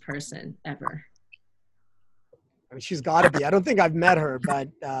nicest person ever. I mean, she's got to be. I don't think I've met her, but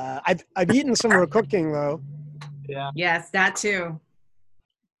I've eaten some of her cooking though. Yeah. Yes, that too.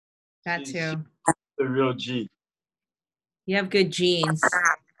 She's a real G. You have good genes.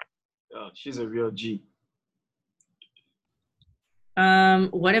 She's a real G.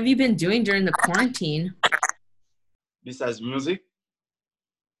 What have you been doing during the quarantine? Besides music?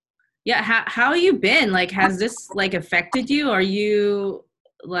 Yeah, how you been? Like, has this like affected you? Are you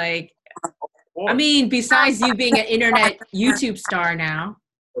like, I mean, besides you being an internet YouTube star now?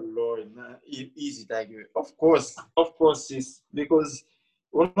 Oh Lord, nah, easy, Tiger. Of course, sis. Because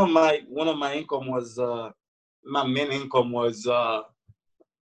one of my income was my main income was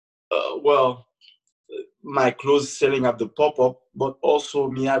my clothes selling at the pop-up, but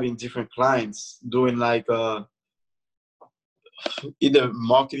also me having different clients doing like either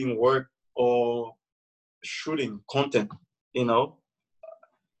marketing work or shooting content,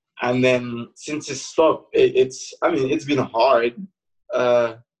 And then since it stopped, it's been hard,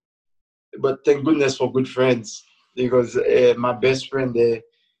 but thank goodness for good friends, because my best friend, they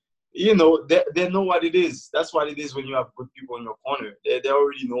know what it is. That's what it is when you have good people in your corner. They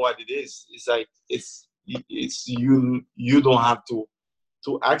already know what it is. It's like it's you don't have to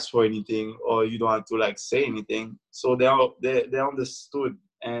ask for anything, or you don't have to like say anything. So they understood,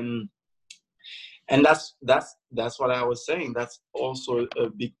 and that's what I was saying. That's also a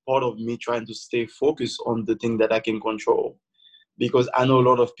big part of me trying to stay focused on the thing that I can control, because I know a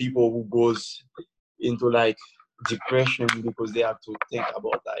lot of people who goes into like depression because they have to think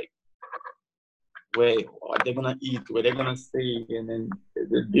about like where are they gonna eat, where they're gonna stay, and then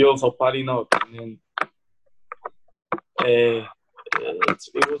the bills are piling up, and then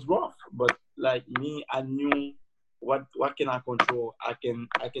it was rough. But like me, I knew what can I control. I can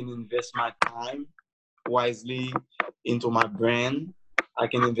invest my time wisely into my brand. I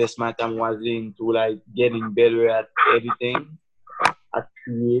can invest my time wisely into like getting better at editing, at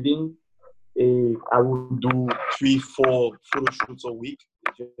creating. I will do 3-4 photo shoots a week,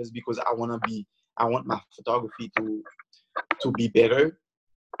 just because I want my photography to be better.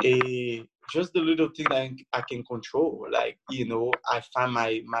 Just the little thing that I can control, like I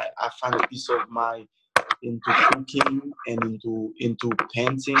find a piece of my into cooking and into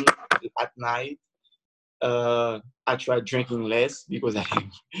painting at night. I tried drinking less because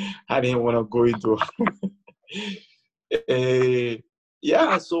I didn't want to go into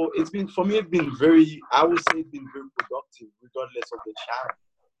yeah. So it's been very, I would say it's been very productive regardless of the challenge.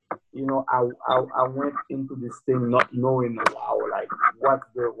 I went into this thing not knowing, wow, like what's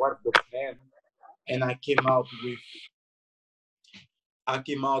the plan, and I came out with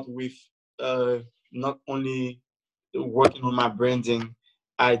not only working on my branding,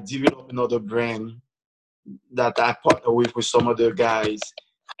 I developed another brand that I partner with some other guys.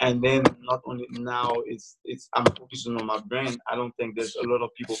 And then not only now, I'm focusing on my brand. I don't think there's a lot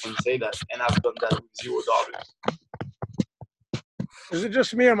of people can say that, and I've done that with $0. Is it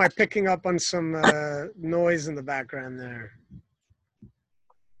just me, or am I picking up on some noise in the background there?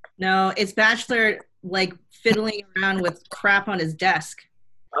 No, it's Bachelor like fiddling around with crap on his desk.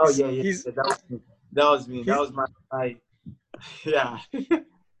 Oh yeah, yeah, He's yeah, that was me. That was me. That he, was my yeah.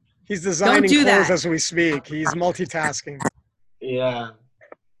 he's Don't designing do clothes that. as we speak. He's multitasking. Yeah.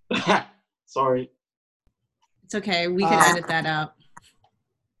 Sorry. It's okay. We could Um, edit that out.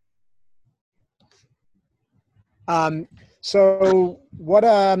 um, so what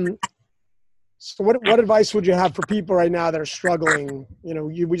advice would you have for people right now that are struggling? You know,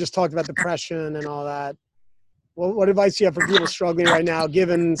 we just talked about depression and all that. Well, what advice do you have for people struggling right now,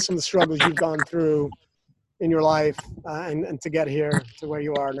 given some of the struggles you've gone through in your life and to get here to where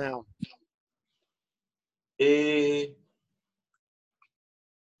you are now? Eh,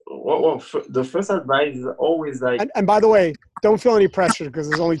 the first advice is always like, And by the way, don't feel any pressure because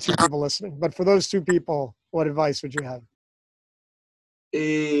there's only two people listening. But for those two people, what advice would you have?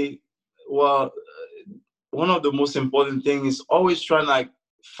 eh, well, one of the most important things is always trying to like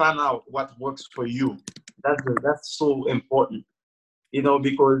find out what works for you. That's so important, you know,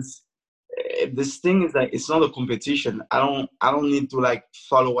 because this thing is like it's not a competition. I don't need to like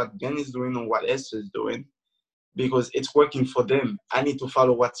follow what Ben is doing or what Esther is doing because it's working for them. I need to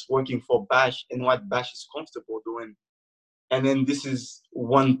follow what's working for Bash and what Bash is comfortable doing. And then this is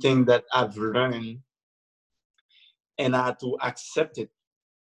one thing that I've learned, and I had to accept it.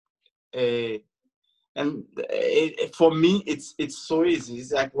 Uh, and for me, it's so easy.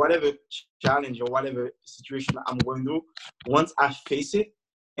 It's like whatever challenge or whatever situation I'm going through, once I face it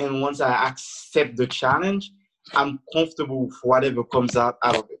and once I accept the challenge, I'm comfortable with whatever comes out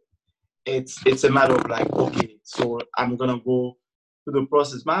of it. It's a matter of like, okay, so I'm gonna go through the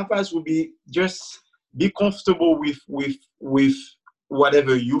process. My advice would be just be comfortable with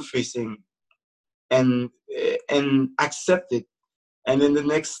whatever you're facing and accept it. And then the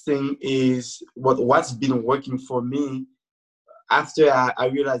next thing is what's been working for me after I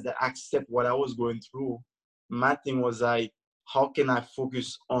realized that I accept what I was going through. My thing was like, how can I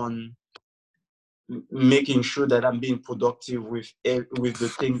focus on making sure that I'm being productive with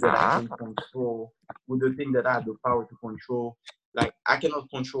the things that I can control, with the things that I have the power to control. Like I cannot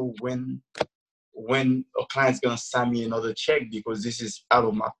control when a client's gonna sign me another check because this is out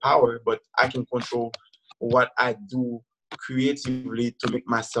of my power, but I can control what I do creatively to make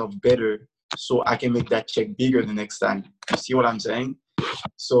myself better so I can make that check bigger the next time. You see what I'm saying?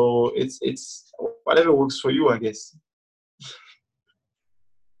 So it's whatever works for you, I guess.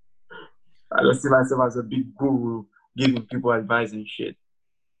 I don't see myself as a big guru giving people advice and shit.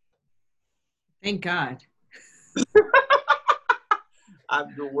 Thank God.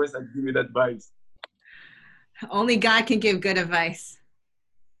 I'm the worst at giving advice. Only God can give good advice.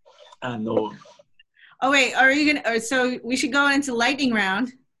 I know. Oh wait, are you gonna? So we should go into lightning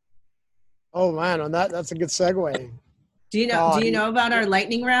round. Oh man, on that's a good segue. Do you know? Do God, you know about our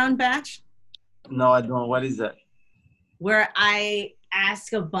lightning round batch? No, I don't. What is that? Where I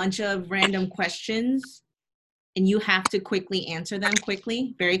ask a bunch of random questions, and you have to quickly answer them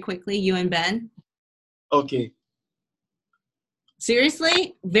quickly, very quickly. You and Ben. Okay.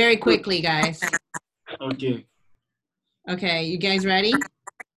 Seriously, very quickly, guys. Okay. Okay, you guys ready?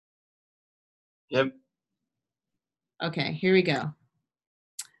 Yep. Okay, here we go.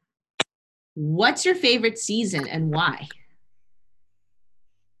 What's your favorite season and why?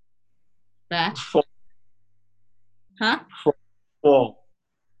 Batch? Four. Huh? Four.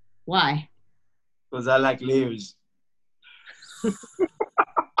 Why? Because I like layers.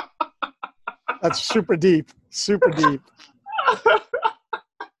 that's super deep, super deep.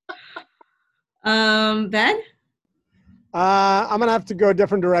 Ben? I'm gonna have to go a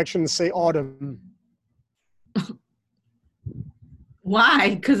different direction and say autumn.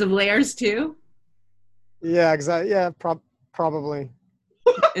 Why? Because of layers too? Yeah, exactly. Yeah, probably.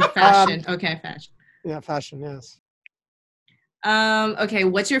 It's fashion. Okay, fashion. Yeah, fashion. Yes. Okay,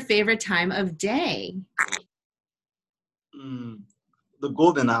 what's your favorite time of day? The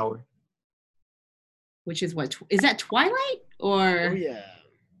golden hour. Which is what? Is that twilight or? Oh yeah.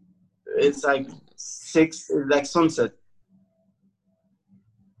 It's like 6, like sunset.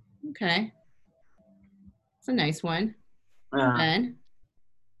 Okay, it's a nice one. Yeah. Ben?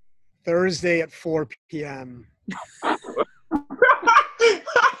 Thursday at 4 p.m. All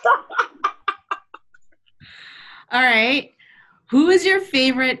right. Who is your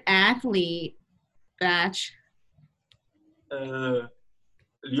favorite athlete, Batch? Lionel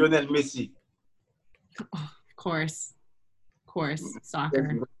Messi. Oh, of course. Of course.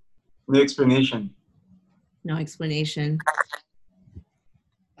 Soccer. No explanation. No explanation.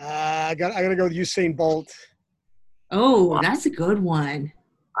 I gotta go with Usain Bolt. Oh, that's a good one.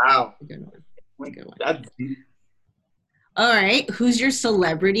 Wow. That's a good one. That's a good one. That's deep. All right. Who's your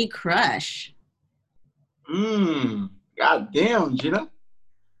celebrity crush? God damn, Gina.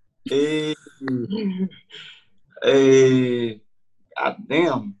 Eh, eh,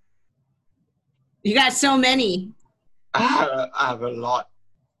 damn. You got so many. I have a lot.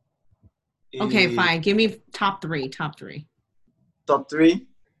 Okay, Eh, fine. Give me top three. Top three. top three. I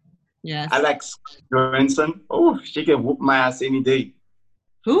Yes. like Scarlett Johansson. Oh, she can whoop my ass any day.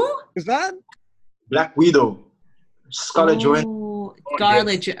 Who? Is that? Black Widow. Scarlett Johansson. Oh, Oh,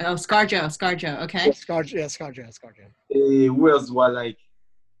 Scarlet. yes. Oh, ScarJo. ScarJo. Okay. Scarjo. Yeah, Scarjo. Scarjo. Who else do I like?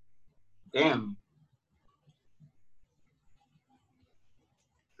 Damn.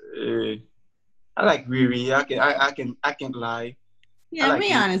 Uh, I like Riri. I can't lie. I Yeah, like Riri.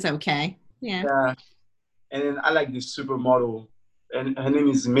 Rihanna's okay. Yeah. Yeah. And then I like the supermodel, and her name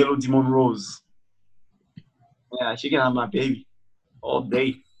is Melody Monrose. Yeah, she can have my baby all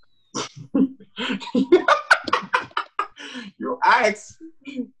day. You ask.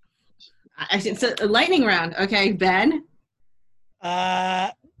 It's a lightning round. Okay, Ben.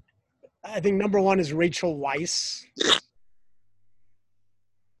 I think number one is Rachel Weisz.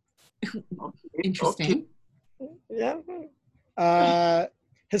 Okay. Interesting. Yeah.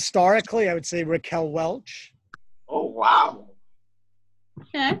 Historically, I would say Raquel Welch. Oh wow.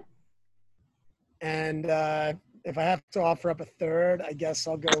 Okay. And if I have to offer up a third, I guess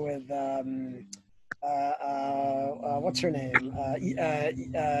I'll go with what's her name?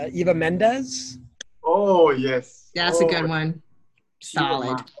 Eva Mendes. Oh yes. That's a good one.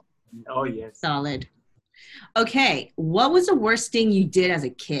 Solid. Oh yes. Solid. Okay. What was the worst thing you did as a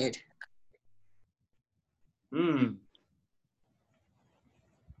kid?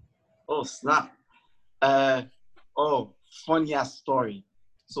 Oh snap. Oh, funny ass story.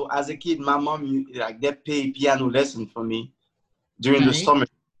 So as a kid, my mom like they pay piano lesson for me during the Right. summer.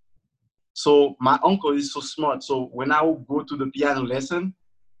 So my uncle is so smart. So when I would go to the piano lesson,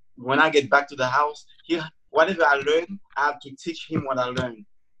 when I get back to the house, whatever I learn, I have to teach him what I learned.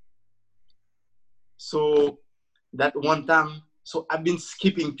 So that one time, so I've been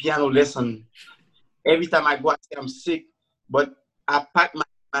skipping piano lesson. Every time I go, I say I'm sick, but I pack my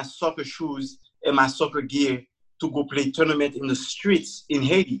soccer shoes and my soccer gear to go play tournament in the streets in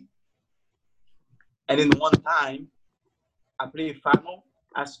Haiti. And then one time, I played final.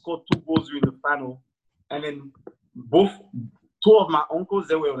 I scored 2 goals during the final. And then two of my uncles,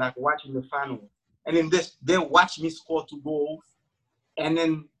 they were like watching the final. And then they watched me score 2 goals. And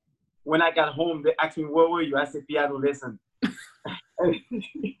then when I got home, they asked me, where were you? I said, piano lesson.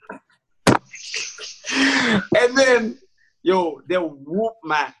 And then, yo, they whoop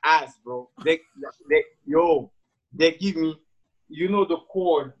my ass, bro. They give me, the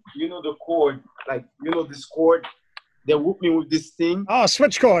chord, like, this chord. They whoop me with this thing. Oh,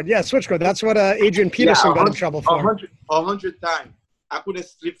 switch chord. Yeah, switch chord. That's what Adrian Peterson got in trouble for. 100 times. I couldn't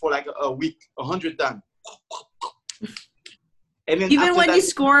sleep for like a week. 100 times. And then Even when you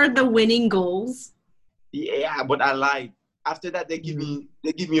scored the winning goals. Yeah, but I lied. After that, they give me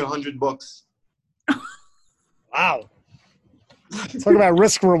 $100. Wow. Talk about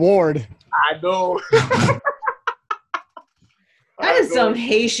risk reward. I know. That is some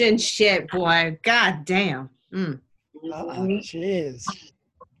Haitian shit, boy. God damn. Jeez.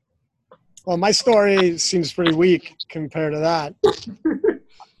 Well, my story seems pretty weak compared to that.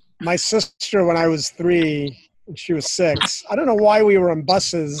 My sister, when I was 3, and she was 6, I don't know why we were on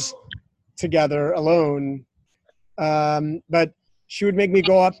buses together alone, but she would make me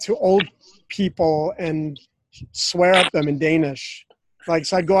go up to old people and swear at them in Danish. Like,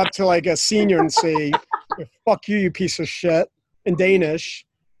 so I'd go up to like a senior and say, fuck you, you piece of shit, in Danish.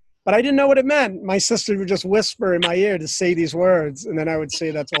 But I didn't know what it meant. My sister would just whisper in my ear to say these words, and then I would say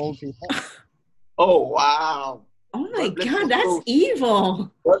that to old people. Oh, wow. Oh my God, that's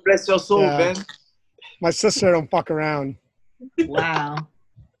evil. God bless your soul, Ben. My sister don't fuck around. Wow.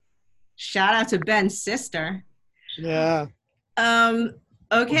 Shout out to Ben's sister. Yeah.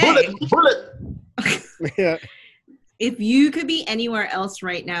 Okay. Bullet. Yeah. If you could be anywhere else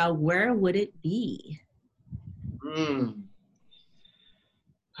right now, where would it be?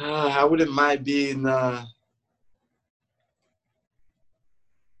 I wouldn't mind being. I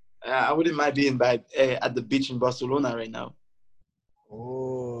wouldn't mind being at the beach in Barcelona right now.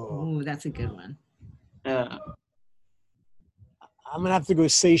 Oh, that's a good one. Yeah. I'm gonna have to go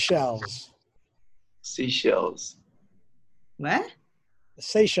Seychelles. Seychelles. What?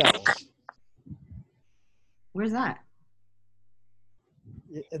 Seychelles. Where's that?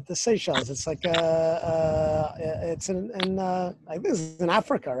 The Seychelles. It's like it's in I think it's in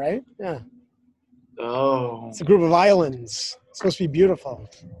Africa, right? Yeah. Oh. It's a group of islands. It's supposed to be beautiful.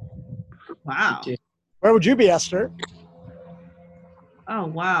 Wow. Okay. Where would you be, Esther? Oh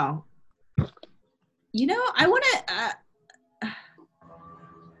wow. I want to.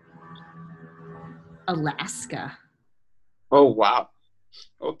 Alaska. Oh wow.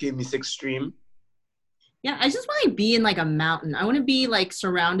 Okay, Miss Extreme. Yeah, I just want to be in like a mountain. I want to be like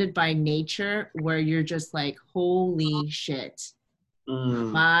surrounded by nature where you're just like, holy shit,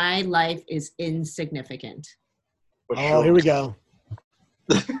 Mm, my life is insignificant. for Oh, here sure. we go.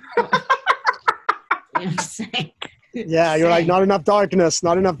 You know what I'm saying? Yeah, you're like, not enough darkness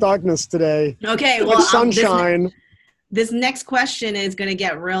today. Okay, Too well, much sunshine. this next question is going to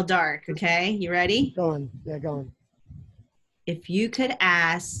get real dark. Okay, you ready? Go on. Yeah, go on. If you could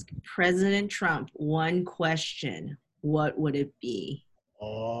ask President Trump one question, what would it be?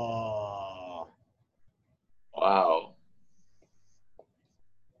 Oh. Wow.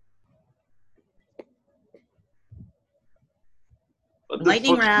 What the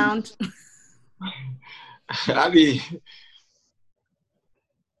Lightning fuck? round. I mean,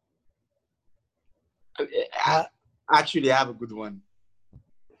 Uh, actually, I have a good one.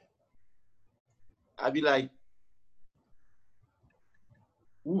 I'd be like,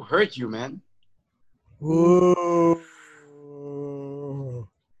 who hurt you, man? ooh.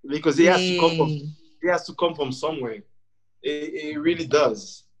 Because he has to come from Dang. somewhere. It really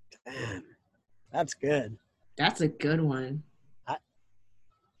does. Damn. That's good. That's a good one.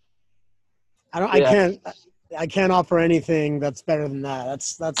 Yeah. I can't offer anything that's better than that.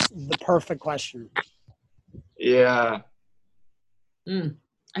 That's the perfect question. Yeah. Mm.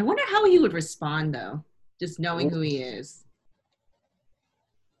 I wonder how he would respond, though, just knowing who he is.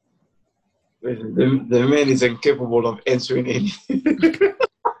 The man is incapable of answering anything.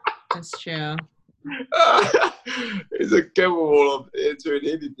 That's true. He's incapable of answering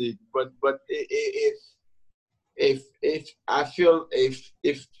anything. But if I feel if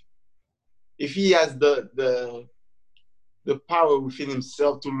he has the power within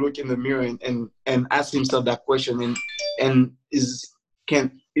himself to look in the mirror and ask himself that question and is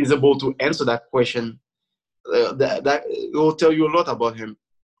able to answer that question, that will tell you a lot about him.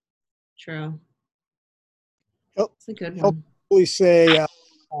 True. He'll, That's a good he'll one. probably say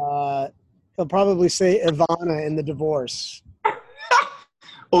he'll probably say Ivana in the divorce.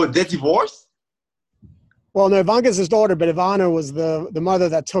 Oh, the divorce? Well, no, Ivanka's his daughter, but Ivana was the mother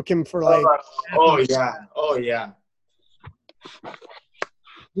that took him for like. Oh yeah.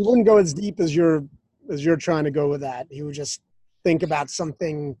 He wouldn't go as deep as you're trying to go with that. He would just think about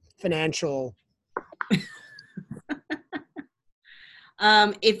something financial.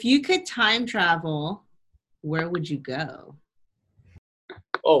 If you could time travel, where would you go?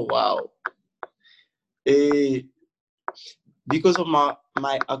 Oh wow. Because of my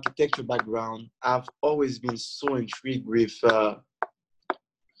architecture background, I've always been so intrigued with the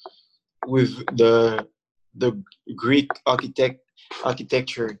Greek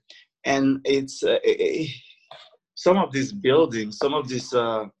architecture, and it's some of these buildings, some of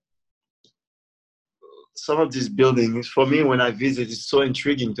these buildings for me when I visit is so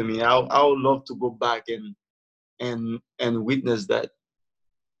intriguing to me. I would love to go back and witness that.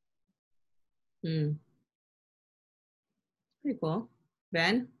 Hmm. Pretty cool.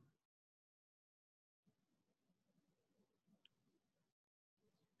 Ben?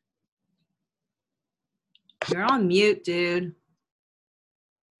 You're on mute, dude.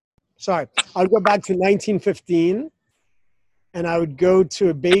 Sorry, I would go back to 1915, and I would go to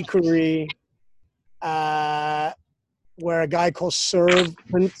a bakery where a guy called Serge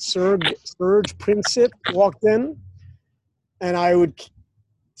Princip walked in, and I would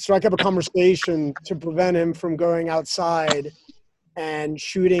strike up a conversation to prevent him from going outside and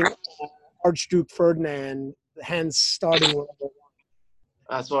shooting Archduke Ferdinand, hence starting World War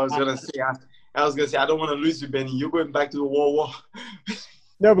I. That's what I was gonna say. I was gonna say I don't want to lose you, Benny. You're going back to the World War.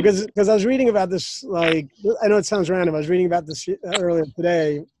 No, because I was reading about this. Like, I know it sounds random. I was reading about this earlier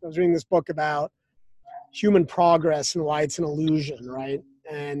today. I was reading this book about human progress and why it's an illusion, right?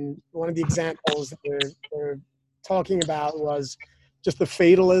 And one of the examples that they're talking about was just the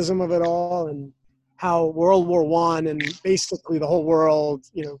fatalism of it all, and how World War I and basically the whole world,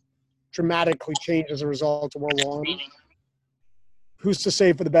 dramatically changed as a result of World War I. Who's to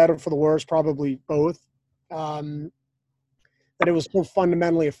say for the better or for the worse? Probably both. That it was so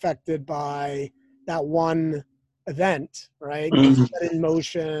fundamentally affected by that one event, right? Mhm. Set in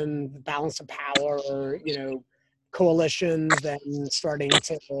motion, the balance of power, or coalitions then starting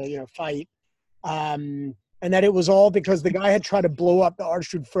to fight, and that it was all because the guy had tried to blow up the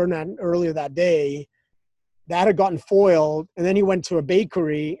Archduke Ferdinand earlier that day. That had gotten foiled, and then he went to a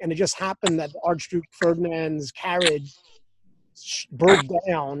bakery, and it just happened that Archduke Ferdinand's carriage broke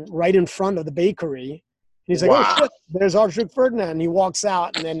down right in front of the bakery. And he's like, "Oh Wow. shit, there's Archduke Ferdinand." And he walks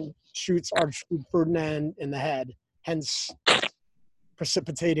out and then shoots Archduke Ferdinand in the head, hence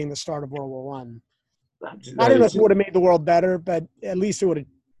precipitating the start of World War I. I don't know if it would have made the world better, but at least it would have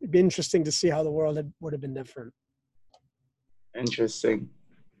been interesting to see how the world would have been different. Interesting.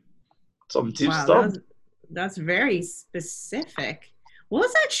 Some deep Wow, stuff. that's very specific. What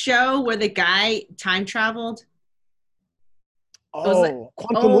was that show where the guy time traveled? Oh,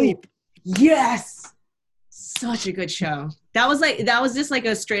 Quantum Leap. Yes. Such a good show. That was just like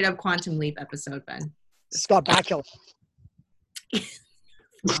a straight up Quantum Leap episode, Ben. Scott Bakula.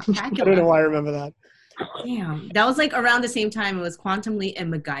 Bakula. I don't know why I remember that. Damn. That was like around the same time. It was Quantum Leap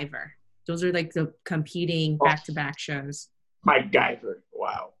and MacGyver. Those are like the competing back-to-back shows. MacGyver.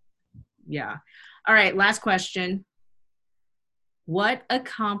 Wow. Yeah. All right. Last question. What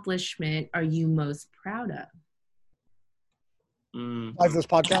accomplishment are you most proud of? Live this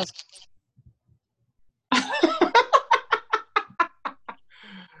podcast.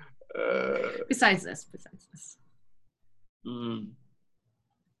 Besides this.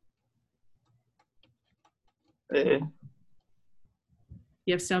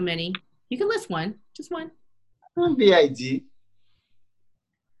 You have so many. You can list one. Just one. VID.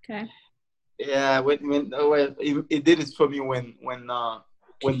 Okay. Yeah, when it did it for me when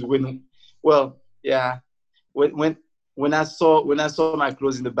I saw my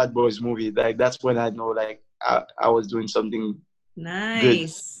clothes in the Bad Boys movie, like that's when I know like I was doing something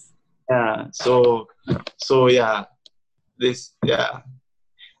nice. Good. Yeah. So yeah,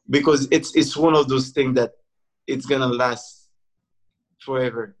 because it's one of those things that it's gonna last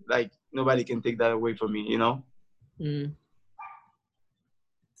forever. Like nobody can take that away from me, you know.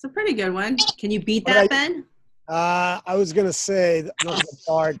 It's a pretty good one. Can you beat that, Ben? I was gonna say not the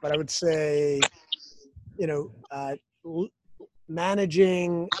part, but I would say,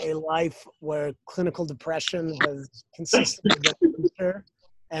 managing a life where clinical depression has consistently been a feature,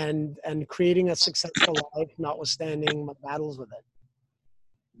 and creating a successful life, notwithstanding my battles with it.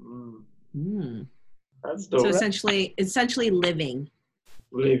 That's dope. So essentially living.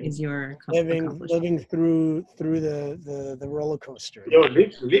 Is your living through the roller coaster. Yo,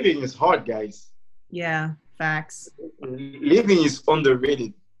 living is hard, guys. Yeah, facts. Living is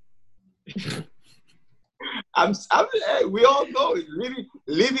underrated. We all know it.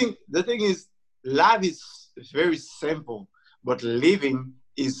 Living. The thing is, life is very simple, but living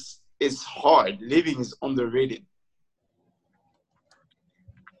is hard. Living is underrated.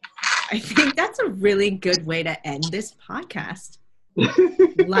 I think that's a really good way to end this podcast.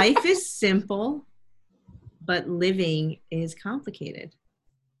 Life is simple, but living is complicated.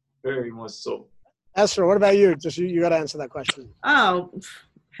 Very much so. Esther, what about you? Just you got to answer that question. Oh,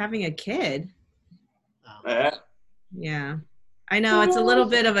 having a kid. Yeah, I know it's a little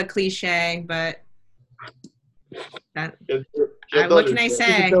bit of a cliche, but what can I say?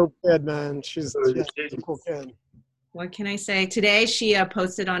 She's a dope kid, man. She's a cool kid. What can I say? Today she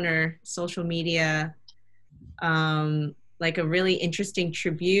posted on her social media like a really interesting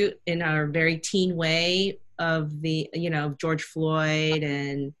tribute in a very teen way of the, George Floyd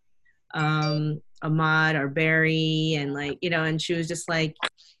and Ahmaud Arbery, and and she was just and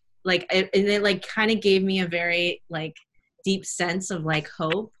it kind of gave me a very deep sense of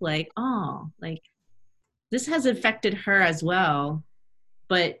hope, this has affected her as well,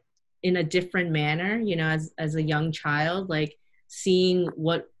 but in a different manner, as a young child, seeing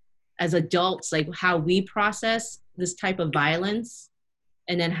what as adults, how we process this type of violence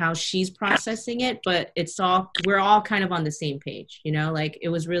and then how she's processing it, but we're all kind of on the same page, it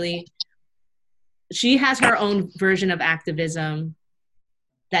was really, she has her own version of activism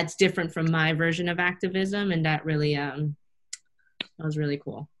that's different from my version of activism, and that really that was really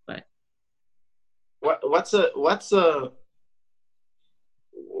cool. But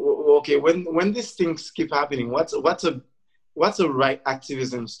okay, when these things keep happening, what's a right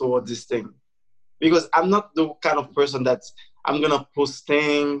activism toward this thing? Because I'm not the kind of person that's I'm gonna post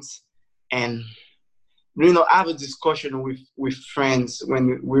things and have a discussion with friends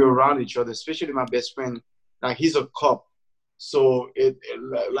when we're around each other, especially my best friend. He's a cop, so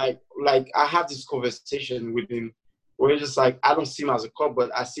I have this conversation with him where it's just I don't see him as a cop,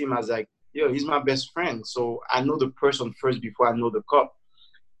 but I see him as he's my best friend, so I know the person first before I know the cop.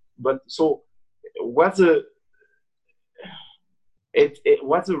 But so what's the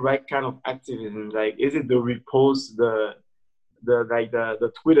right kind of activism? Is it the repost, the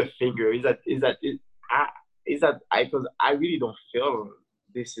Twitter finger? Because I really don't feel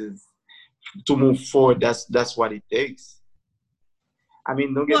this is to move forward. That's what it takes. I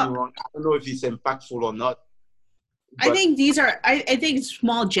mean, don't get me wrong. I don't know if it's impactful or not. I think I think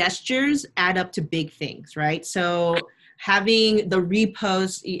small gestures add up to big things, right? So having the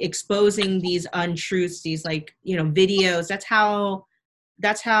repost, exposing these untruths, these videos, that's how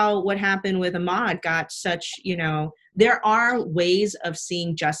that's how what happened with Ahmaud got such, you know, there are ways of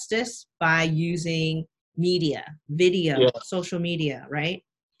seeing justice by using media, video, Yeah. social media, right?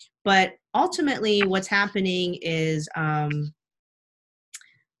 But ultimately what's happening is,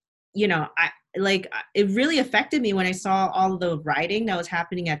 you know, it really affected me when I saw all the rioting that was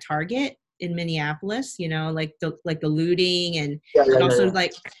happening at Target in Minneapolis, you know, like the looting, and Yeah, yeah, it yeah, also yeah.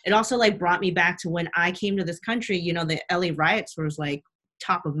 like it also like brought me back to when I came to this country, you know, the LA riots was like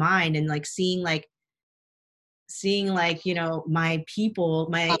top of mind, and like seeing like, you know, my people,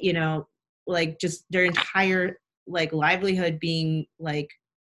 my, you know, like just their entire like livelihood being like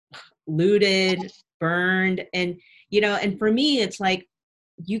looted, burned, and you know, and for me it's like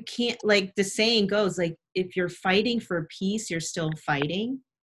you can't, like the saying goes, like if you're fighting for peace you're still fighting.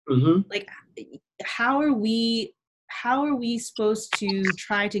 Mm-hmm. Like how are we supposed to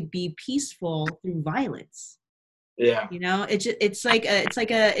try to be peaceful through violence? Yeah. You know, it's like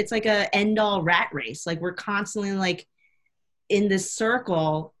a end all rat race. Like we're constantly like in this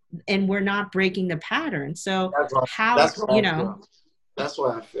circle and we're not breaking the pattern. So That's what, how, that's what you I know, feel. That's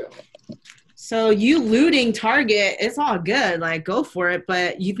what I feel. so you looting Target, it's all good, like go for it,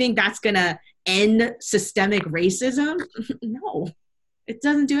 but you think that's gonna end systemic racism? No, it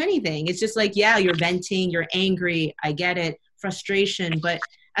doesn't do anything. It's just like, yeah, you're venting, you're angry, I get it, frustration, but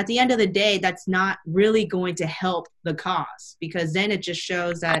at the end of the day, that's not really going to help the cause, because then it just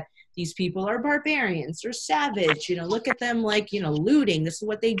shows that these people are barbarians or savage. You know, look at them, like, you know, looting. This is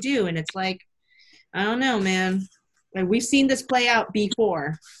what they do. And it's like, I don't know, man. Like we've seen this play out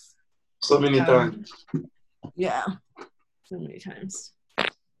before. So many times. Yeah, so many times.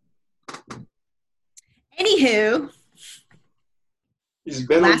 Anywho, Is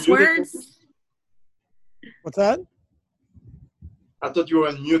Ben on last mute again? words. What's that? I thought you were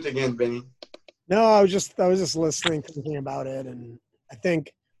on mute again, Benny. No, I was just listening, thinking about it, and I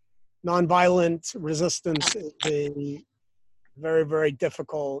think nonviolent resistance is a very, very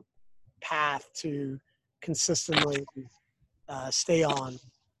difficult path to consistently stay on,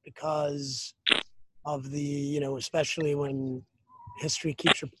 because of the, you know, especially when history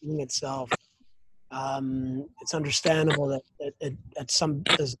keeps repeating itself. It's understandable that it at some,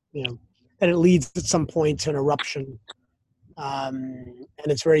 you know, that it leads at some point to an eruption, and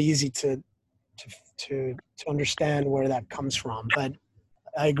it's very easy to understand where that comes from. But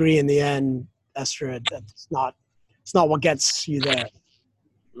I agree, in the end, Esther, that's not, it's not what gets you there.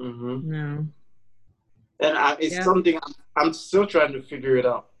 Mm-hmm. No. And it's Yeah. something I'm still trying to figure it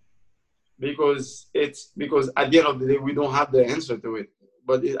out, because at the end of the day we don't have the answer to it.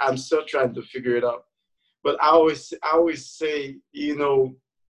 But I'm still trying to figure it out. But I always say, you know,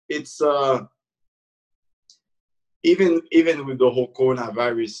 it's even with the whole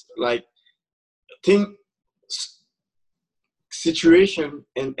coronavirus, like think situation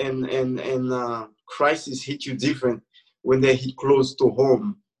and crisis hit you different when they hit close to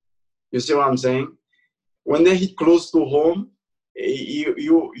home. You see what I'm saying? When they hit close to home,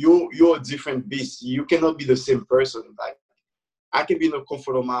 you're a different beast. You cannot be the same person. Like I can be in the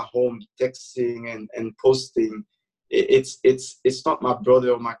comfort of my home, texting and posting. It's not my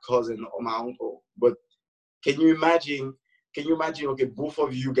brother or my cousin or my uncle. But can you imagine? Can you imagine? Okay, both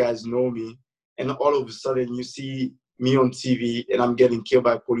of you guys know me, and all of a sudden you see me on TV and I'm getting killed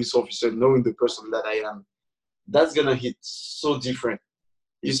by a police officer, knowing the person that I am. That's gonna hit so different.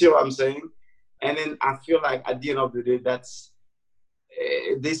 You see what I'm saying? And then I feel like at the end of the day,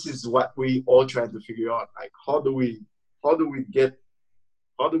 this is what we all try to figure out. Like, how do we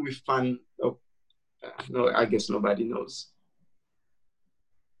find? Oh, no, I guess nobody knows.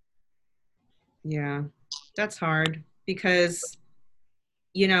 Yeah, that's hard because,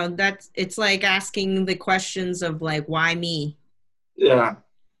 you know, it's like asking the questions of like, why me? Yeah.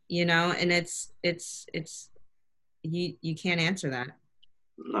 You know, and it's you can't answer that.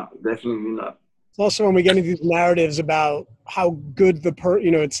 No, definitely not. It's also when we get into these narratives about how good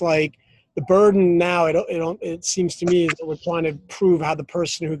you know, it's like the burden now, it seems to me, is that we're trying to prove how the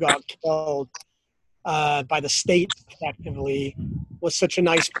person who got killed by the state effectively was such a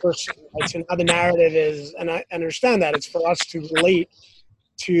nice person. Right? So now the narrative is, and I understand that it's for us to relate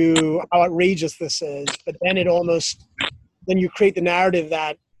to how outrageous this is, but then then you create the narrative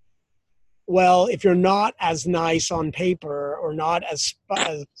that, well, if you're not as nice on paper or not as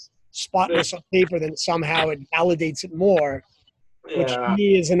spotless on paper, then somehow it validates it more, which to Yeah.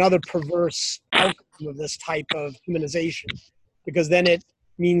 me is another perverse outcome of this type of humanization, because then it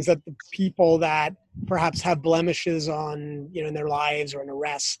means that the people that perhaps have blemishes on, you know, in their lives or an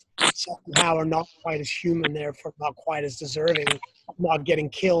arrest somehow are not quite as human, therefore not quite as deserving of not getting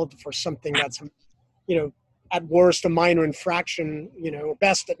killed for something that's, you know, at worst a minor infraction,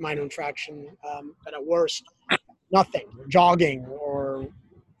 best at minor infraction, but at worst nothing, jogging or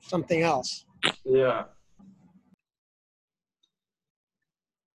something else. Yeah.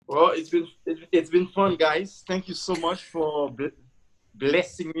 Well, it's been fun, guys. Thank you so much for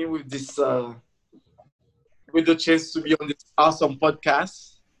blessing me with this with the chance to be on this awesome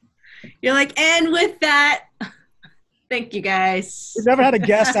podcast. You're like, and with that, thank you guys. We've never had a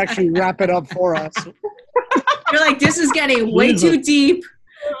guest actually wrap it up for us. You're like, this is getting way too deep.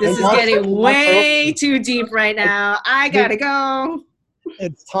 This is getting way too deep right now. I gotta go.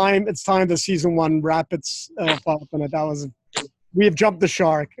 It's time. It's time the season 1 wrap itself up, and we have jumped the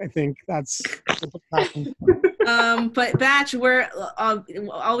shark. I think that's what happened. But Batch, we're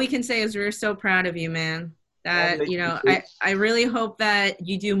all we can say is we're so proud of you, man. That I really hope that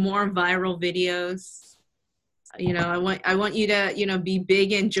you do more viral videos. I want you to be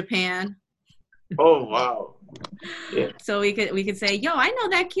big in Japan. Oh wow! Yeah. So we could say, yo, I know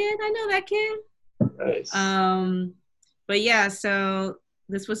that kid. Nice. But yeah, so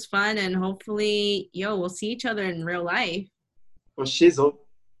this was fun, and hopefully, we'll see each other in real life. For shizzle.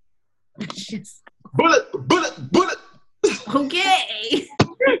 Bullet. Okay.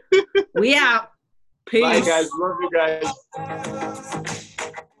 We out. Peace. Bye, guys. Love you guys.